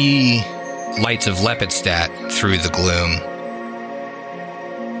you see lights of Lepidstadt through the gloom.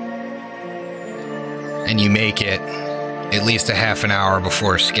 And you make it at least a half an hour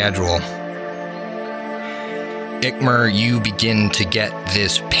before schedule. Ikmer, you begin to get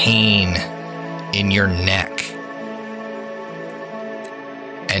this pain in your neck.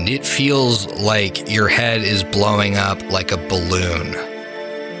 And it feels like your head is blowing up like a balloon.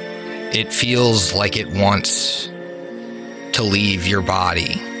 It feels like it wants to leave your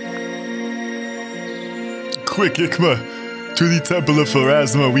body. Quick, Ikmer! To the Temple of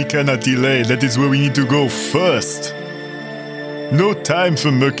Pharasma, we cannot delay. That is where we need to go first. No time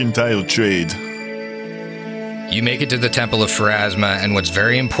for mercantile trade. You make it to the Temple of Pharasma, and what's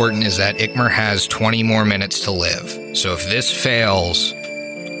very important is that Ikmer has 20 more minutes to live. So if this fails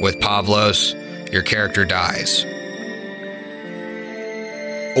with Pavlos, your character dies.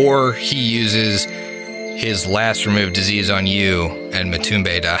 Or he uses his last removed disease on you, and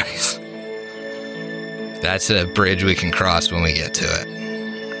Matumbe dies. That's a bridge we can cross when we get to it.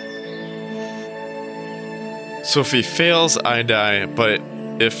 So if he fails, I die, but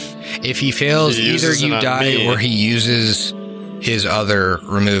If he fails, either you die or he uses his other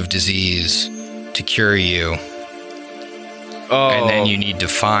remove disease to cure you. Oh. And then you need to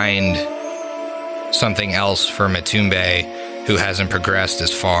find something else for Matumbe who hasn't progressed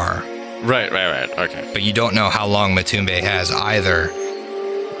as far. Right. Okay. But you don't know how long Matumbe has either.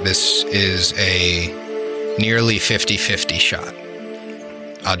 This is a nearly 50-50 shot.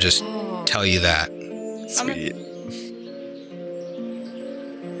 I'll just tell you that. Sweet.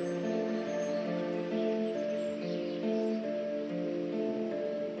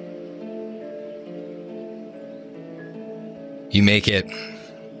 You make it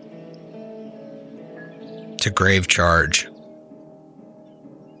to Grave Charge.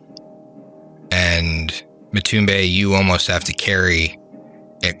 And Matumbe, you almost have to carry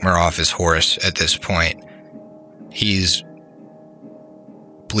Ikmer off his horse at this point. He's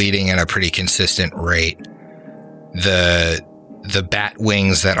bleeding at a pretty consistent rate. The bat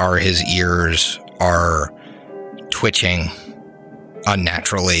wings that are his ears are twitching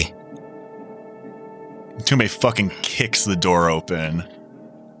unnaturally. Matumbe fucking kicks the door open.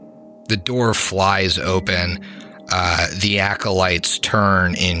 The door flies open. The acolytes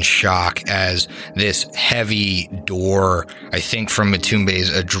turn in shock as this heavy door, I think from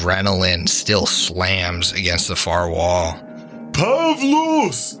Matumbe's adrenaline, still slams against the far wall.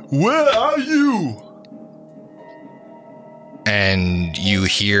 Pavlos, where are you? And you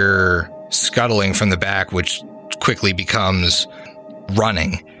hear scuttling from the back, which quickly becomes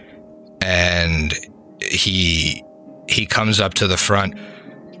running. And he comes up to the front.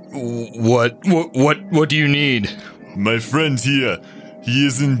 What do you need? My friend here, he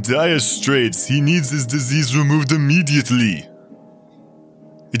is in dire straits. He needs his disease removed immediately.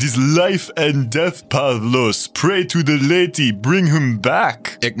 It is life and death, Pavlos. Pray to the lady, bring him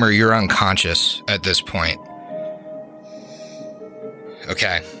back. Ikmer, you're unconscious at this point.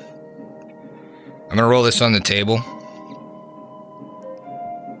 Okay. I'm gonna roll this on the table.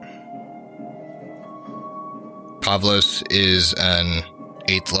 Pavlos is an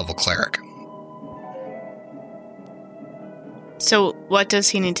 8th level cleric. So, what does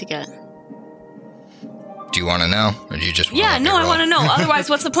he need to get? Do you want to know? Or do you just want I want to know. Otherwise,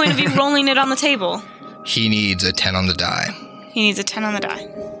 what's the point of you rolling it on the table? He needs a 10 on the die. He needs a 10 on the die.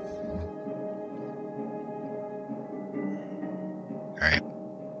 Alright.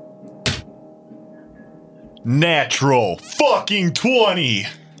 Natural fucking 20!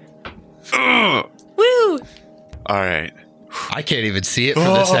 Woo! Alright. I can't even see it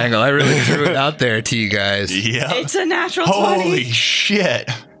from this angle. I really threw it out there to you guys. Yeah. It's a natural 20. Holy shit.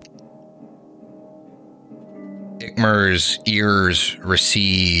 Ikmer's ears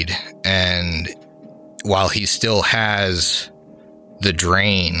recede, and while he still has the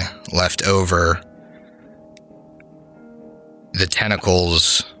drain left over, the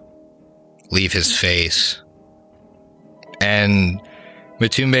tentacles leave his face. And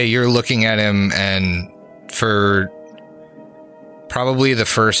Matumbe, you're looking at him, and for probably the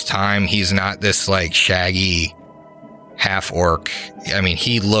first time, he's not this like shaggy half-orc. I mean,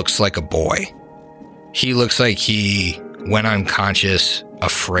 he looks like a boy. He looks like he went unconscious,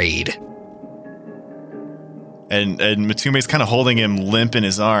 afraid. And Matumbe's kind of holding him limp in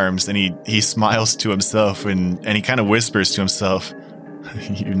his arms, and he smiles to himself, and he kind of whispers to himself,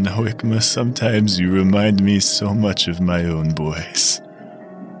 "You know, Ikma, sometimes you remind me so much of my own boys."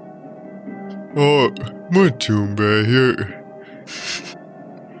 Oh, Matumbe here.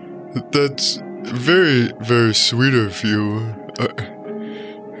 That's very, very sweet of you.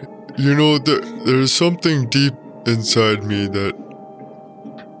 You know, there's something deep inside me that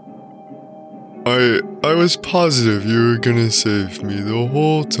I was positive you were gonna save me the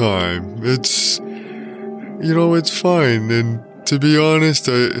whole time. It's fine. And to be honest,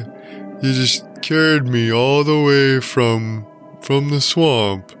 you just carried me all the way from the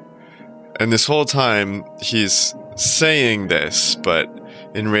swamp. And this whole time, he's saying this, but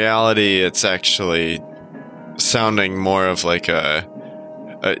in reality, it's actually sounding more of like a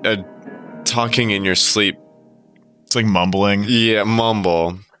talking in your sleep. It's like mumbling. Yeah,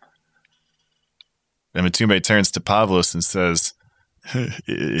 mumble. And Matumbe turns to Pavlos and says,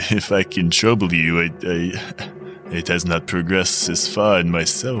 If I can trouble you, it has not progressed this far in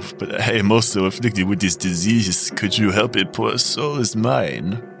myself, but I am also afflicted with this disease. Could you help it? Poor soul is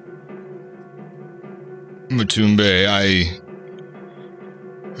mine. Matumbe,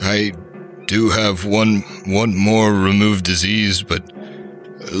 I do have one more removed disease, but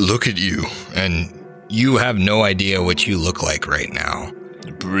look at you, and you have no idea what you look like right now.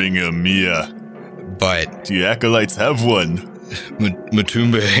 Bring him here. But the acolytes have one.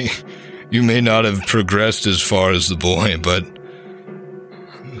 Matumbe, you may not have progressed as far as the boy, but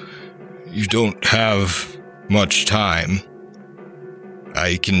You don't have much time.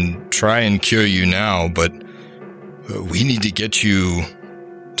 I can try and cure you now, but we need to get you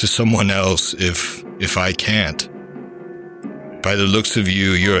to someone else if I can't. By the looks of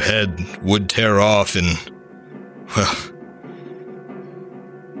you, your head would tear off and, well,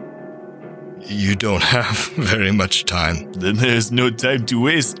 you don't have very much time. Then there's no time to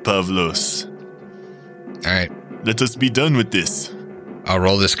waste, Pavlos. All right. Let us be done with this. I'll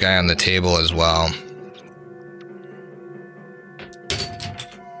roll this guy on the table as well.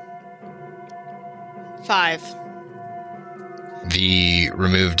 Five. The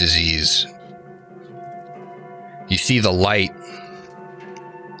remove disease. You see the light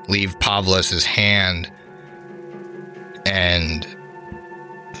leave Pavlos' hand, and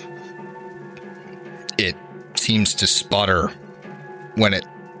it seems to sputter when it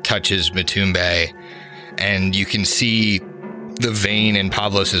touches Matumbe, and you can see the vein in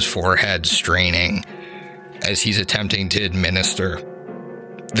Pavlos' forehead straining as he's attempting to administer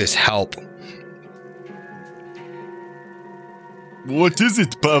this help. What is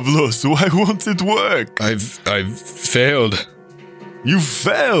it, Pavlos? Why won't it work? I've failed. You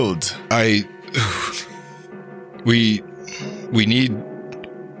failed. We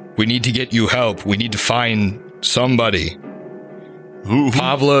need to get you help. We need to find somebody.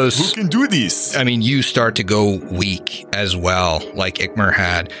 Pavlos, who can do this? I mean, you start to go weak as well, like Ikmer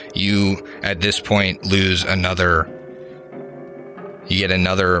had. You, at this point, lose another. You get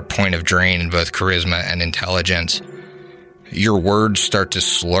another point of drain in both charisma and intelligence. Your words start to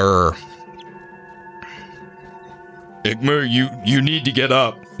slur. Ikmer, you need to get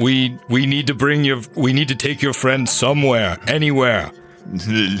up. We need to take your friend somewhere, anywhere.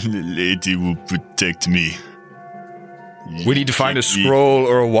 The lady will protect me. We need to find a scroll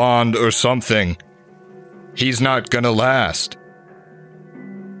or a wand or something. He's not gonna last.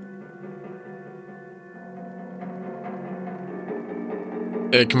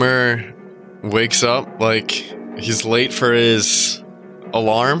 Ikmer wakes up like he's late for his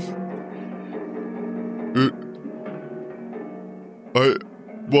alarm.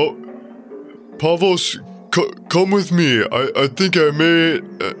 Well, Pavlos, come with me. I think I may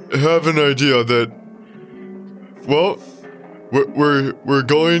have an idea that, well, we're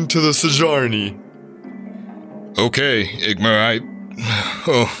going to the Sejarni. Okay, Ikmer,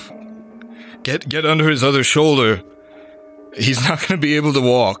 get under his other shoulder. He's not going to be able to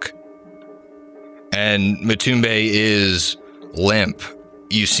walk. And Matumbe is limp.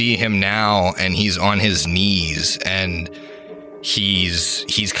 You see him now, and he's on his knees, and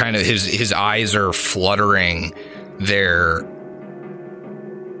he's kind of, his eyes are fluttering.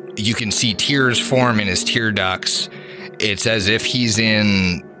 You can see tears form in his tear ducts. It's as if he's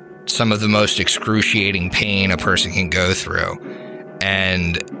in some of the most excruciating pain a person can go through.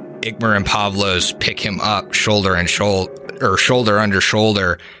 And Ikmer and Pavlos pick him up shoulder under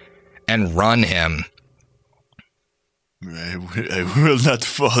shoulder and run him. I will not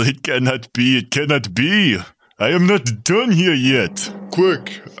fall. It cannot be. It cannot be. I am not done here yet.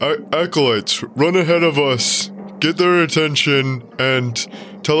 Quick, acolytes, run ahead of us. Get their attention and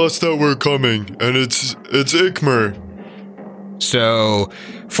tell us that we're coming. And it's Ikmer. So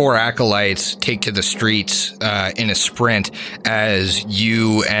 4 acolytes take to the streets in a sprint as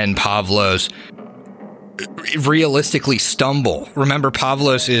you and Pavlos realistically stumble. Remember,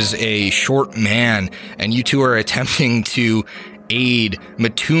 Pavlos is a short man, and you two are attempting to aid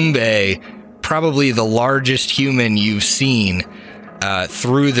Matumbe, probably the largest human you've seen,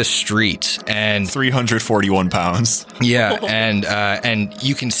 through the streets. And 341 pounds. Yeah, and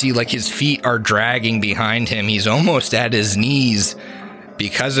you can see like his feet are dragging behind him. He's almost at his knees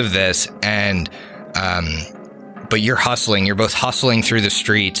because of this. And but you're hustling. You're both hustling through the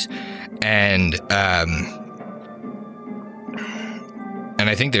streets, and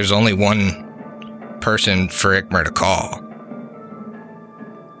I think there's only one person for Ikmer to call.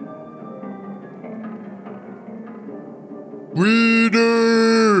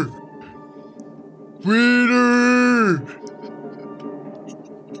 Weeder!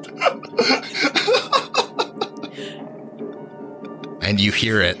 And you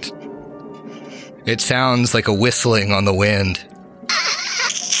hear it. It sounds like a whistling on the wind.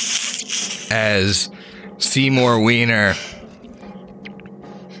 As Seymour Wiener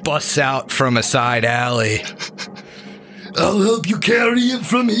busts out from a side alley. I'll help you carry him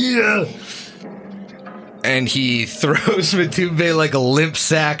from here. And he throws Matumbe like a limp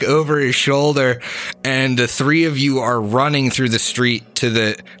sack over his shoulder, and the 3 of you are running through the street to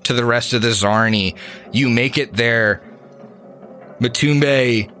the rest of the Zarni. You make it there.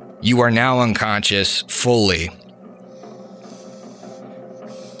 Matumbe, you are now unconscious fully.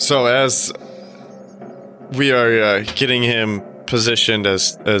 So as we are getting him positioned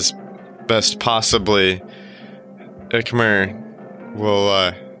as best possibly, Ikmer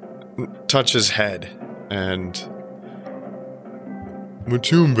will touch his head and...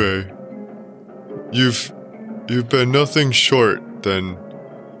 Matumbe, you've been nothing short than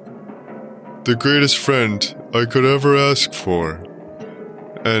the greatest friend I could ever ask for.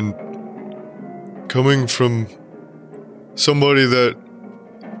 And coming from somebody that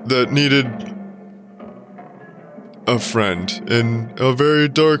needed a friend in a very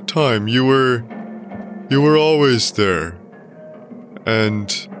dark time, you were always there.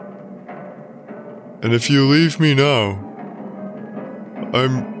 And if you leave me now,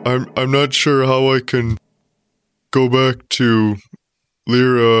 I'm not sure how I can go back to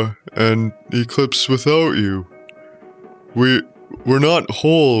Lyra and Eclipse without you. We're not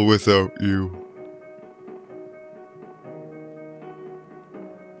whole without you.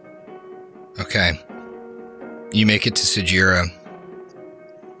 Okay. You make it to Sagira.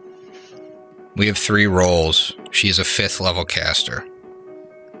 We have 3 rolls. She is a 5th level caster.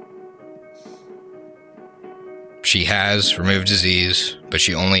 She has Remove Disease, but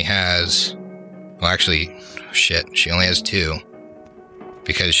she only has... Well, actually, shit, she only has 2.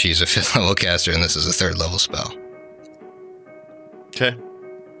 Because she's a 5th level caster and this is a 3rd level spell. Okay.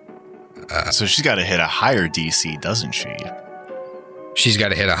 So she's got to hit a higher DC, doesn't she? She's got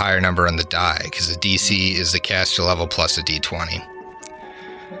to hit a higher number on the die, because the DC is the caster level plus a D20.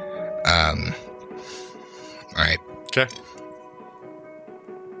 Alright. Okay.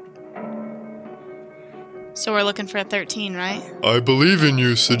 So we're looking for a 13, right? I believe in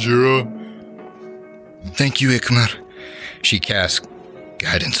you, Sagira. Thank you, Ikmar. She casts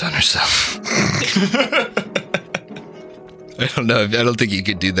guidance on herself. I don't know. I don't think you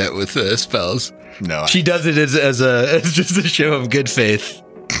could do that with spells. No. She does it as just a show of good faith.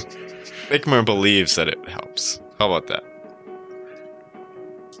 Ikmar believes that it helps. How about that?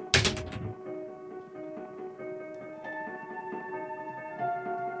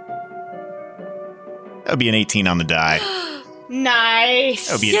 That would be an 18 on the die. Nice.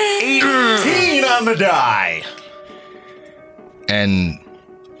 That would be an 18 on the die. And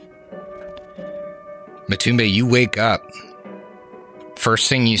Matumbe, you wake up. First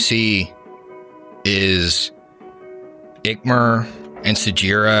thing you see is Ikmer and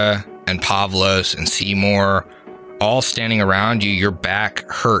Sagira and Pavlos and Seymour all standing around you. Your back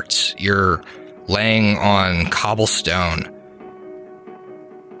hurts. You're laying on cobblestone.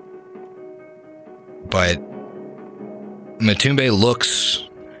 But Matumbe looks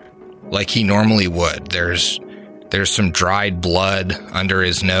like he normally would. There's some dried blood under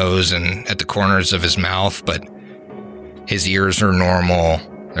his nose and at the corners of his mouth, but his ears are normal.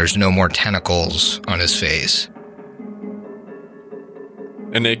 There's no more tentacles on his face.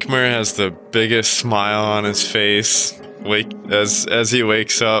 And Ikmer has the biggest smile on his face as he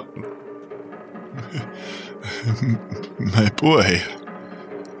wakes up. My boy.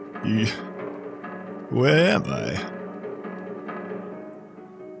 Where am I?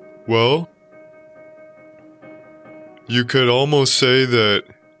 Well, you could almost say that...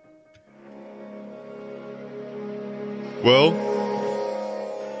 Well,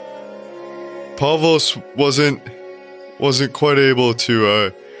 Pavlos wasn't quite able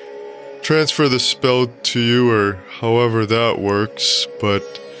to transfer the spell to you, or however that works, but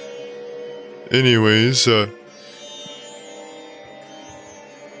anyways,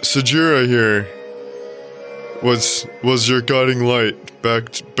 Sagira here was your guiding light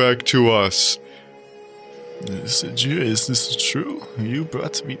back to us. Sagira, is this true? You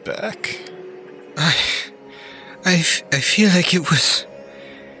brought me back? I feel like it was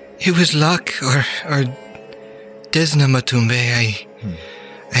luck or Desna Matumbe.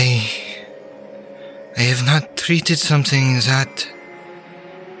 I have not treated something that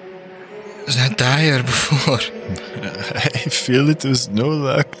dire before. I feel it is no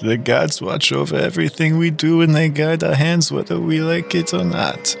luck. The gods watch over everything we do and they guide our hands whether we like it or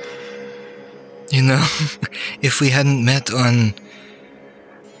not. You know, if we hadn't met on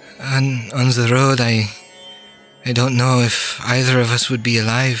the road, I don't know if either of us would be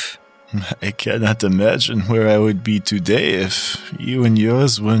alive. I cannot imagine where I would be today if you and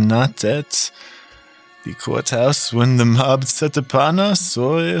yours were not at the courthouse when the mob set upon us,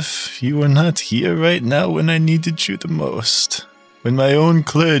 or if you were not here right now when I needed you the most. When my own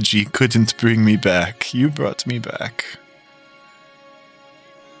clergy couldn't bring me back, you brought me back.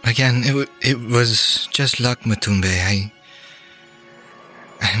 Again, it was just luck, Matumbe.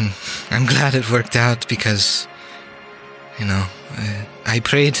 I'm glad it worked out because, I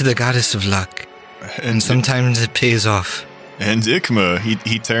pray to the goddess of luck, and sometimes it pays off. And Ikma,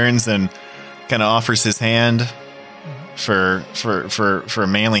 he turns and kind of offers his hand for a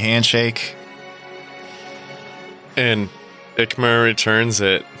manly handshake. And Ikma returns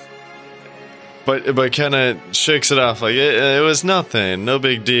it, but kind of shakes it off like it was nothing, no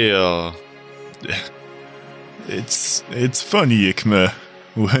big deal. It's funny, Ikma.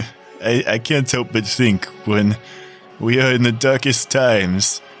 I can't help but think when we are in the darkest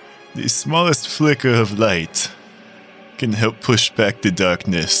times, the smallest flicker of light can help push back the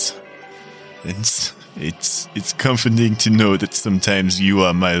darkness. And it's comforting to know that sometimes you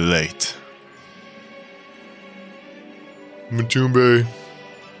are my light. Matumbe,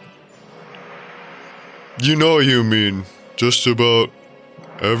 you know you mean just about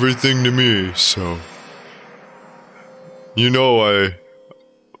everything to me, so you know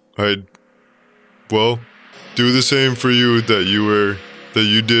I'd well do the same for you that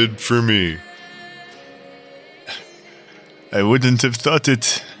you did for me. I wouldn't have thought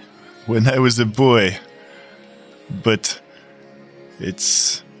it when I was a boy, but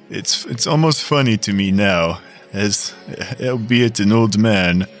it's almost funny to me now, as albeit an old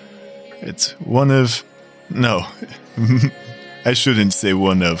man. It's I shouldn't say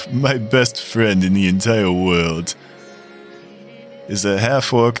one of, my best friend in the entire world is a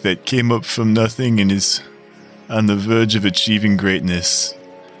half-orc that came up from nothing and is on the verge of achieving greatness.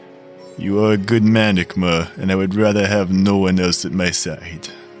 You are a good man, Ikma, and I would rather have no one else at my side.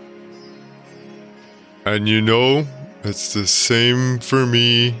 And you know, it's the same for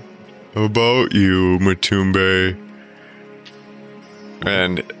me about you, Matumbe.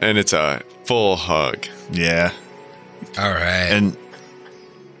 And it's a full hug. Yeah. All right. And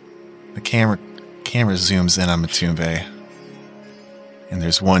the camera zooms in on Matumbe. And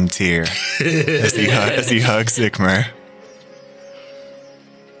there's one tear as he hugs Ikmer.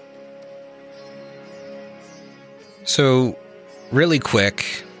 So, really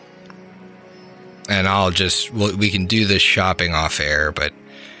quick, and we can do this shopping off air, but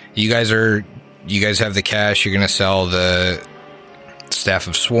you guys have the cash, you're going to sell the Staff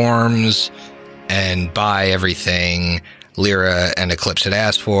of Swarms and buy everything Lyra and Eclipse had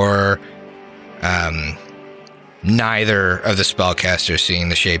asked for. Neither of the spellcasters, seeing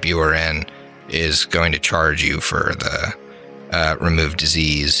the shape you were in, is going to charge you for the removed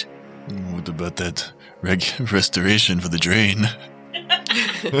disease. What about that restoration for the drain?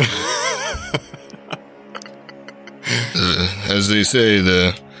 As they say,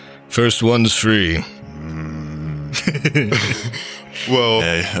 the first one's free. Well,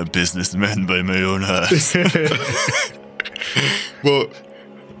 A businessman by my own heart. well,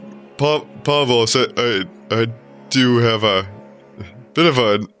 Pavel, I do have a bit of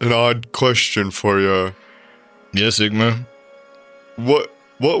an odd question for you. Yes, Igma? What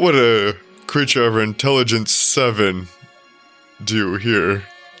would a creature of intelligence 7 do here?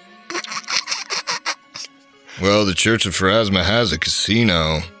 Well, the Church of Pharasma has a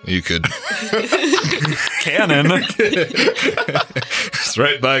casino. You could... Cannon. It's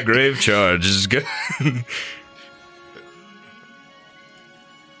right by Grave Charge. It's good.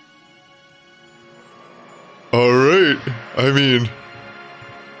 All right. I mean,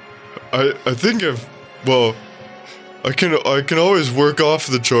 I think I can always work off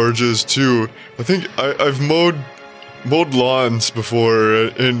the charges too. I think I've mowed lawns before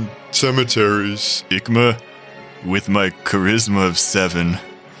in cemeteries. Ikma, with my charisma of 7,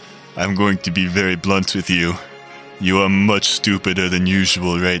 I'm going to be very blunt with you. You are much stupider than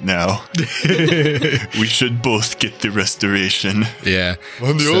usual right now. We should both get the restoration. Yeah.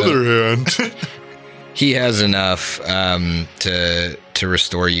 On the other hand, he has enough to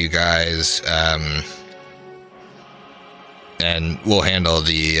restore you guys, and we'll handle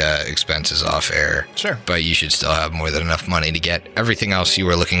the expenses off air. Sure. But you should still have more than enough money to get everything else you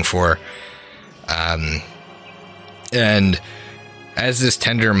were looking for. And as this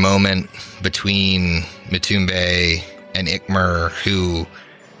tender moment between Matumbe and Ikmer, who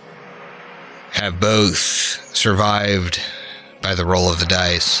have both survived by the roll of the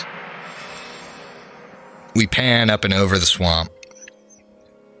dice, we pan up and over the swamp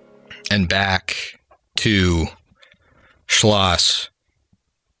and back to Schloss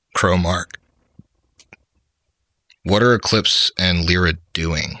Crowmark. What are Eclipse and Lyra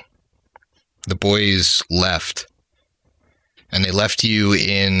doing? The boys left, and they left you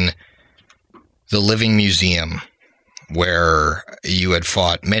in the Living Museum, where you had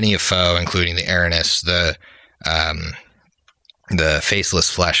fought many a foe, including the Aranis, the Faceless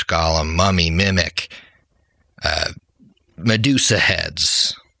Flesh Golem, Mummy, Mimic, Medusa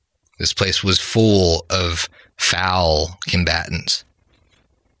heads. This place was full of foul combatants.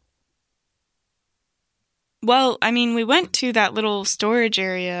 Well, I mean, we went to that little storage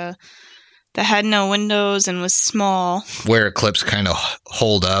area that had no windows and was small. Where Eclipse kind of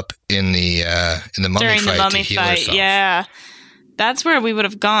holed up in the mummy During fight the mummy to heal fight, herself. yeah. That's where we would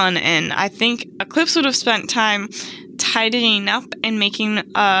have gone, and I think Eclipse would have spent time tidying up and making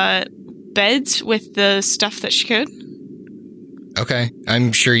beds with the stuff that she could. Okay.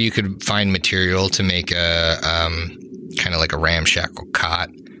 I'm sure you could find material to make a kind of like a ramshackle cot.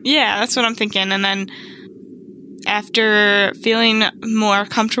 Yeah, that's what I'm thinking. And then after feeling more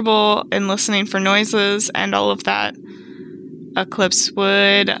comfortable and listening for noises and all of that, Eclipse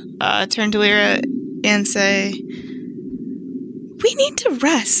would turn to Lyra and say, "We need to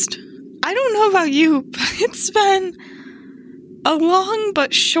rest. I don't know about you, but it's been a long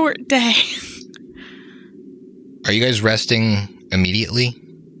but short day." Are you guys resting immediately?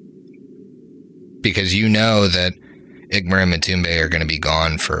 Because you know that Igmar and Matumbe are going to be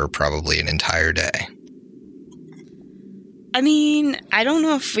gone for probably an entire day. I mean, I don't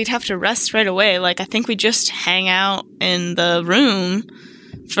know if we'd have to rest right away. Like, I think we just hang out in the room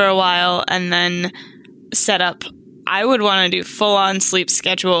for a while and then set up. I would want to do full-on sleep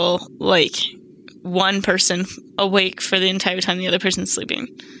schedule, like one person awake for the entire time the other person's sleeping.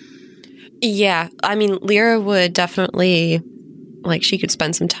 Yeah, I mean, Lyra would definitely, like, she could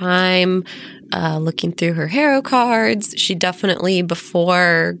spend some time looking through her hero cards. She definitely,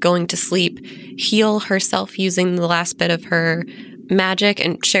 before going to sleep, heal herself using the last bit of her magic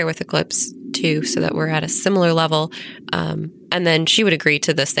and share with Eclipse, too, so that we're at a similar level. And then she would agree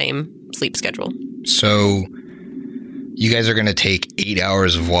to the same sleep schedule. So you guys are going to take 8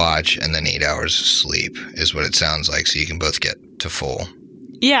 hours of watch and then 8 hours of sleep, is what it sounds like, so you can both get to full.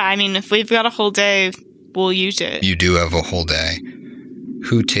 Yeah, I mean, if we've got a whole day, we'll use it. You do have a whole day.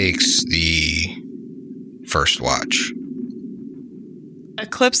 Who takes the first watch?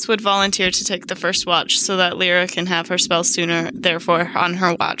 Eclipse would volunteer to take the first watch so that Lyra can have her spell sooner. Therefore, on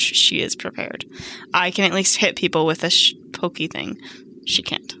her watch, she is prepared. I can at least hit people with a pokey thing. She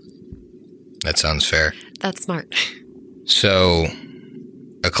can't. That sounds fair. That's smart. So,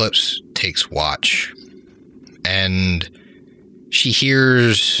 Eclipse takes watch, and she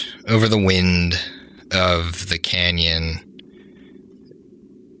hears over the wind of the canyon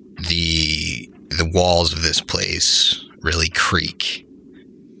the walls of this place really creak.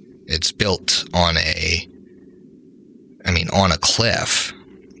 It's built on a cliff,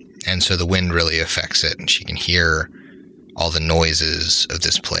 and so the wind really affects it, and she can hear all the noises of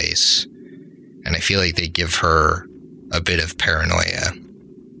this place, and I feel like they give her a bit of paranoia.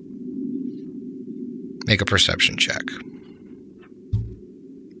 Make a perception check.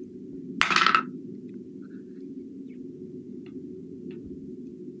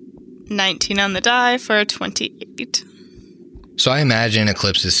 $19 on the die for a 28. So I imagine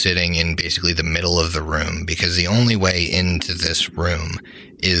Eclipse is sitting in basically the middle of the room, because the only way into this room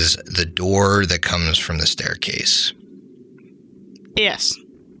is the door that comes from the staircase. Yes.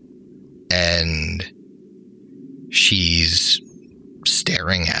 And she's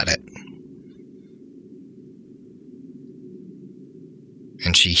staring at it.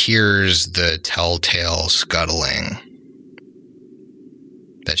 And she hears the telltale scuttling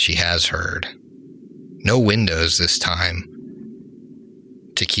that she has heard. No windows this time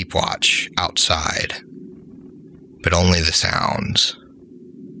to keep watch outside, but only the sounds.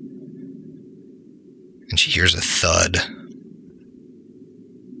 And she hears a thud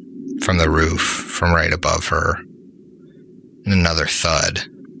from the roof from right above her, and another thud.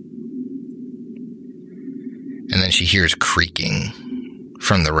 And then she hears creaking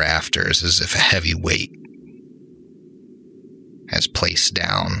from the rafters as if a heavy weight has placed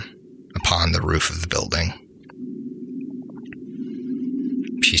down upon the roof of the building.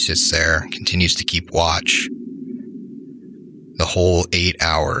 She sits there, continues to keep watch. The whole 8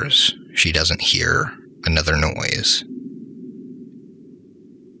 hours, she doesn't hear another noise.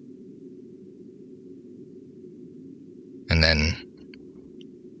 And then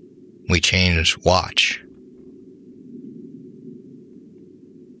we change watch.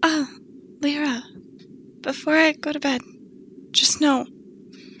 Oh, Lyra, before I go to bed, just know,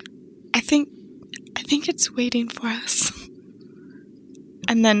 I think it's waiting for us.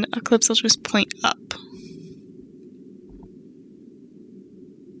 And then Eclipse will just point up.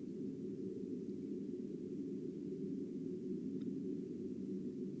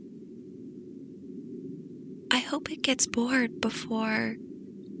 I hope it gets bored before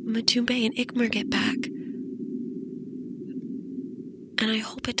Matumbe and Igmar get back. And I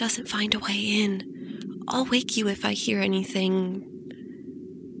hope it doesn't find a way in. I'll wake you if I hear anything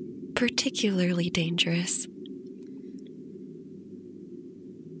particularly dangerous.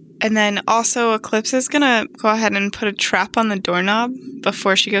 And then also Eclipse is going to go ahead and put a trap on the doorknob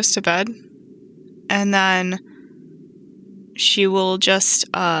before she goes to bed. And then she will just,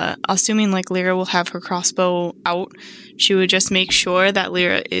 assuming like Lyra will have her crossbow out, she would just make sure that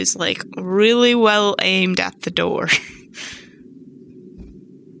Lyra is like really well aimed at the door.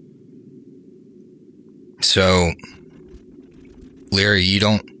 So, Lyra, you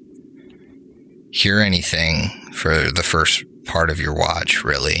don't hear anything for the first part of your watch,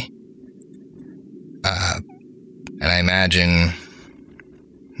 really. And I imagine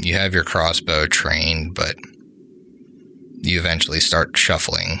you have your crossbow trained, but you eventually start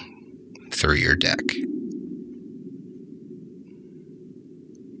shuffling through your deck.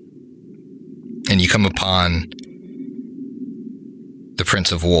 And you come upon the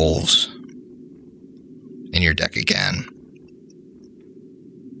Prince of Wolves in your deck again.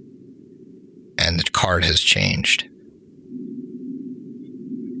 And the card has changed.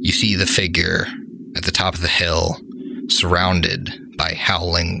 You see the figure at the top of the hill, surrounded by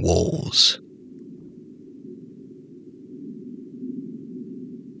howling wolves.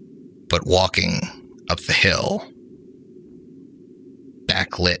 But walking up the hill,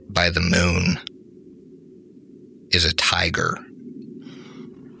 backlit by the moon, is a tiger.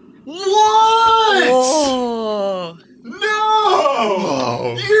 What? Oh.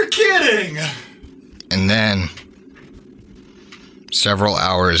 No! You're kidding! And then, several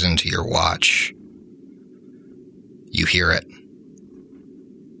hours into your watch, you hear it.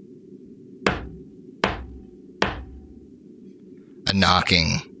 A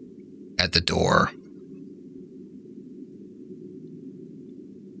knocking at the door.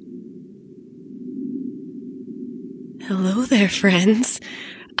 Hello there, friends.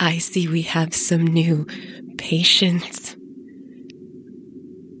 I see we have some new patients.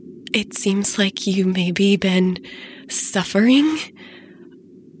 It seems like you maybe been suffering.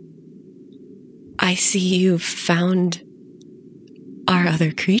 I see you've found our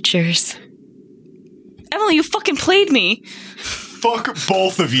other creatures. Emily, you fucking played me. Fuck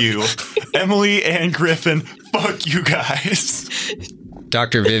both of you. Emily and Griffin, fuck you guys.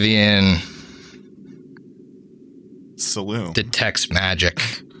 Dr. Vivian Saloon detects magic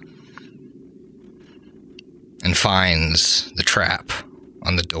and finds the trap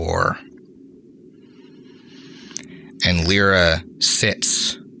on the door. And Lyra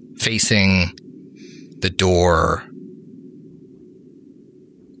sits facing the door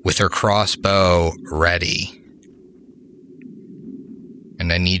with her crossbow ready.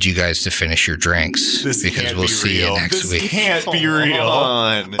 And I need you guys to finish your drinks because we'll see you next week. This can't be real.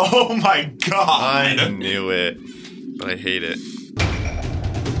 On. Oh my god. I knew it, but I hate it.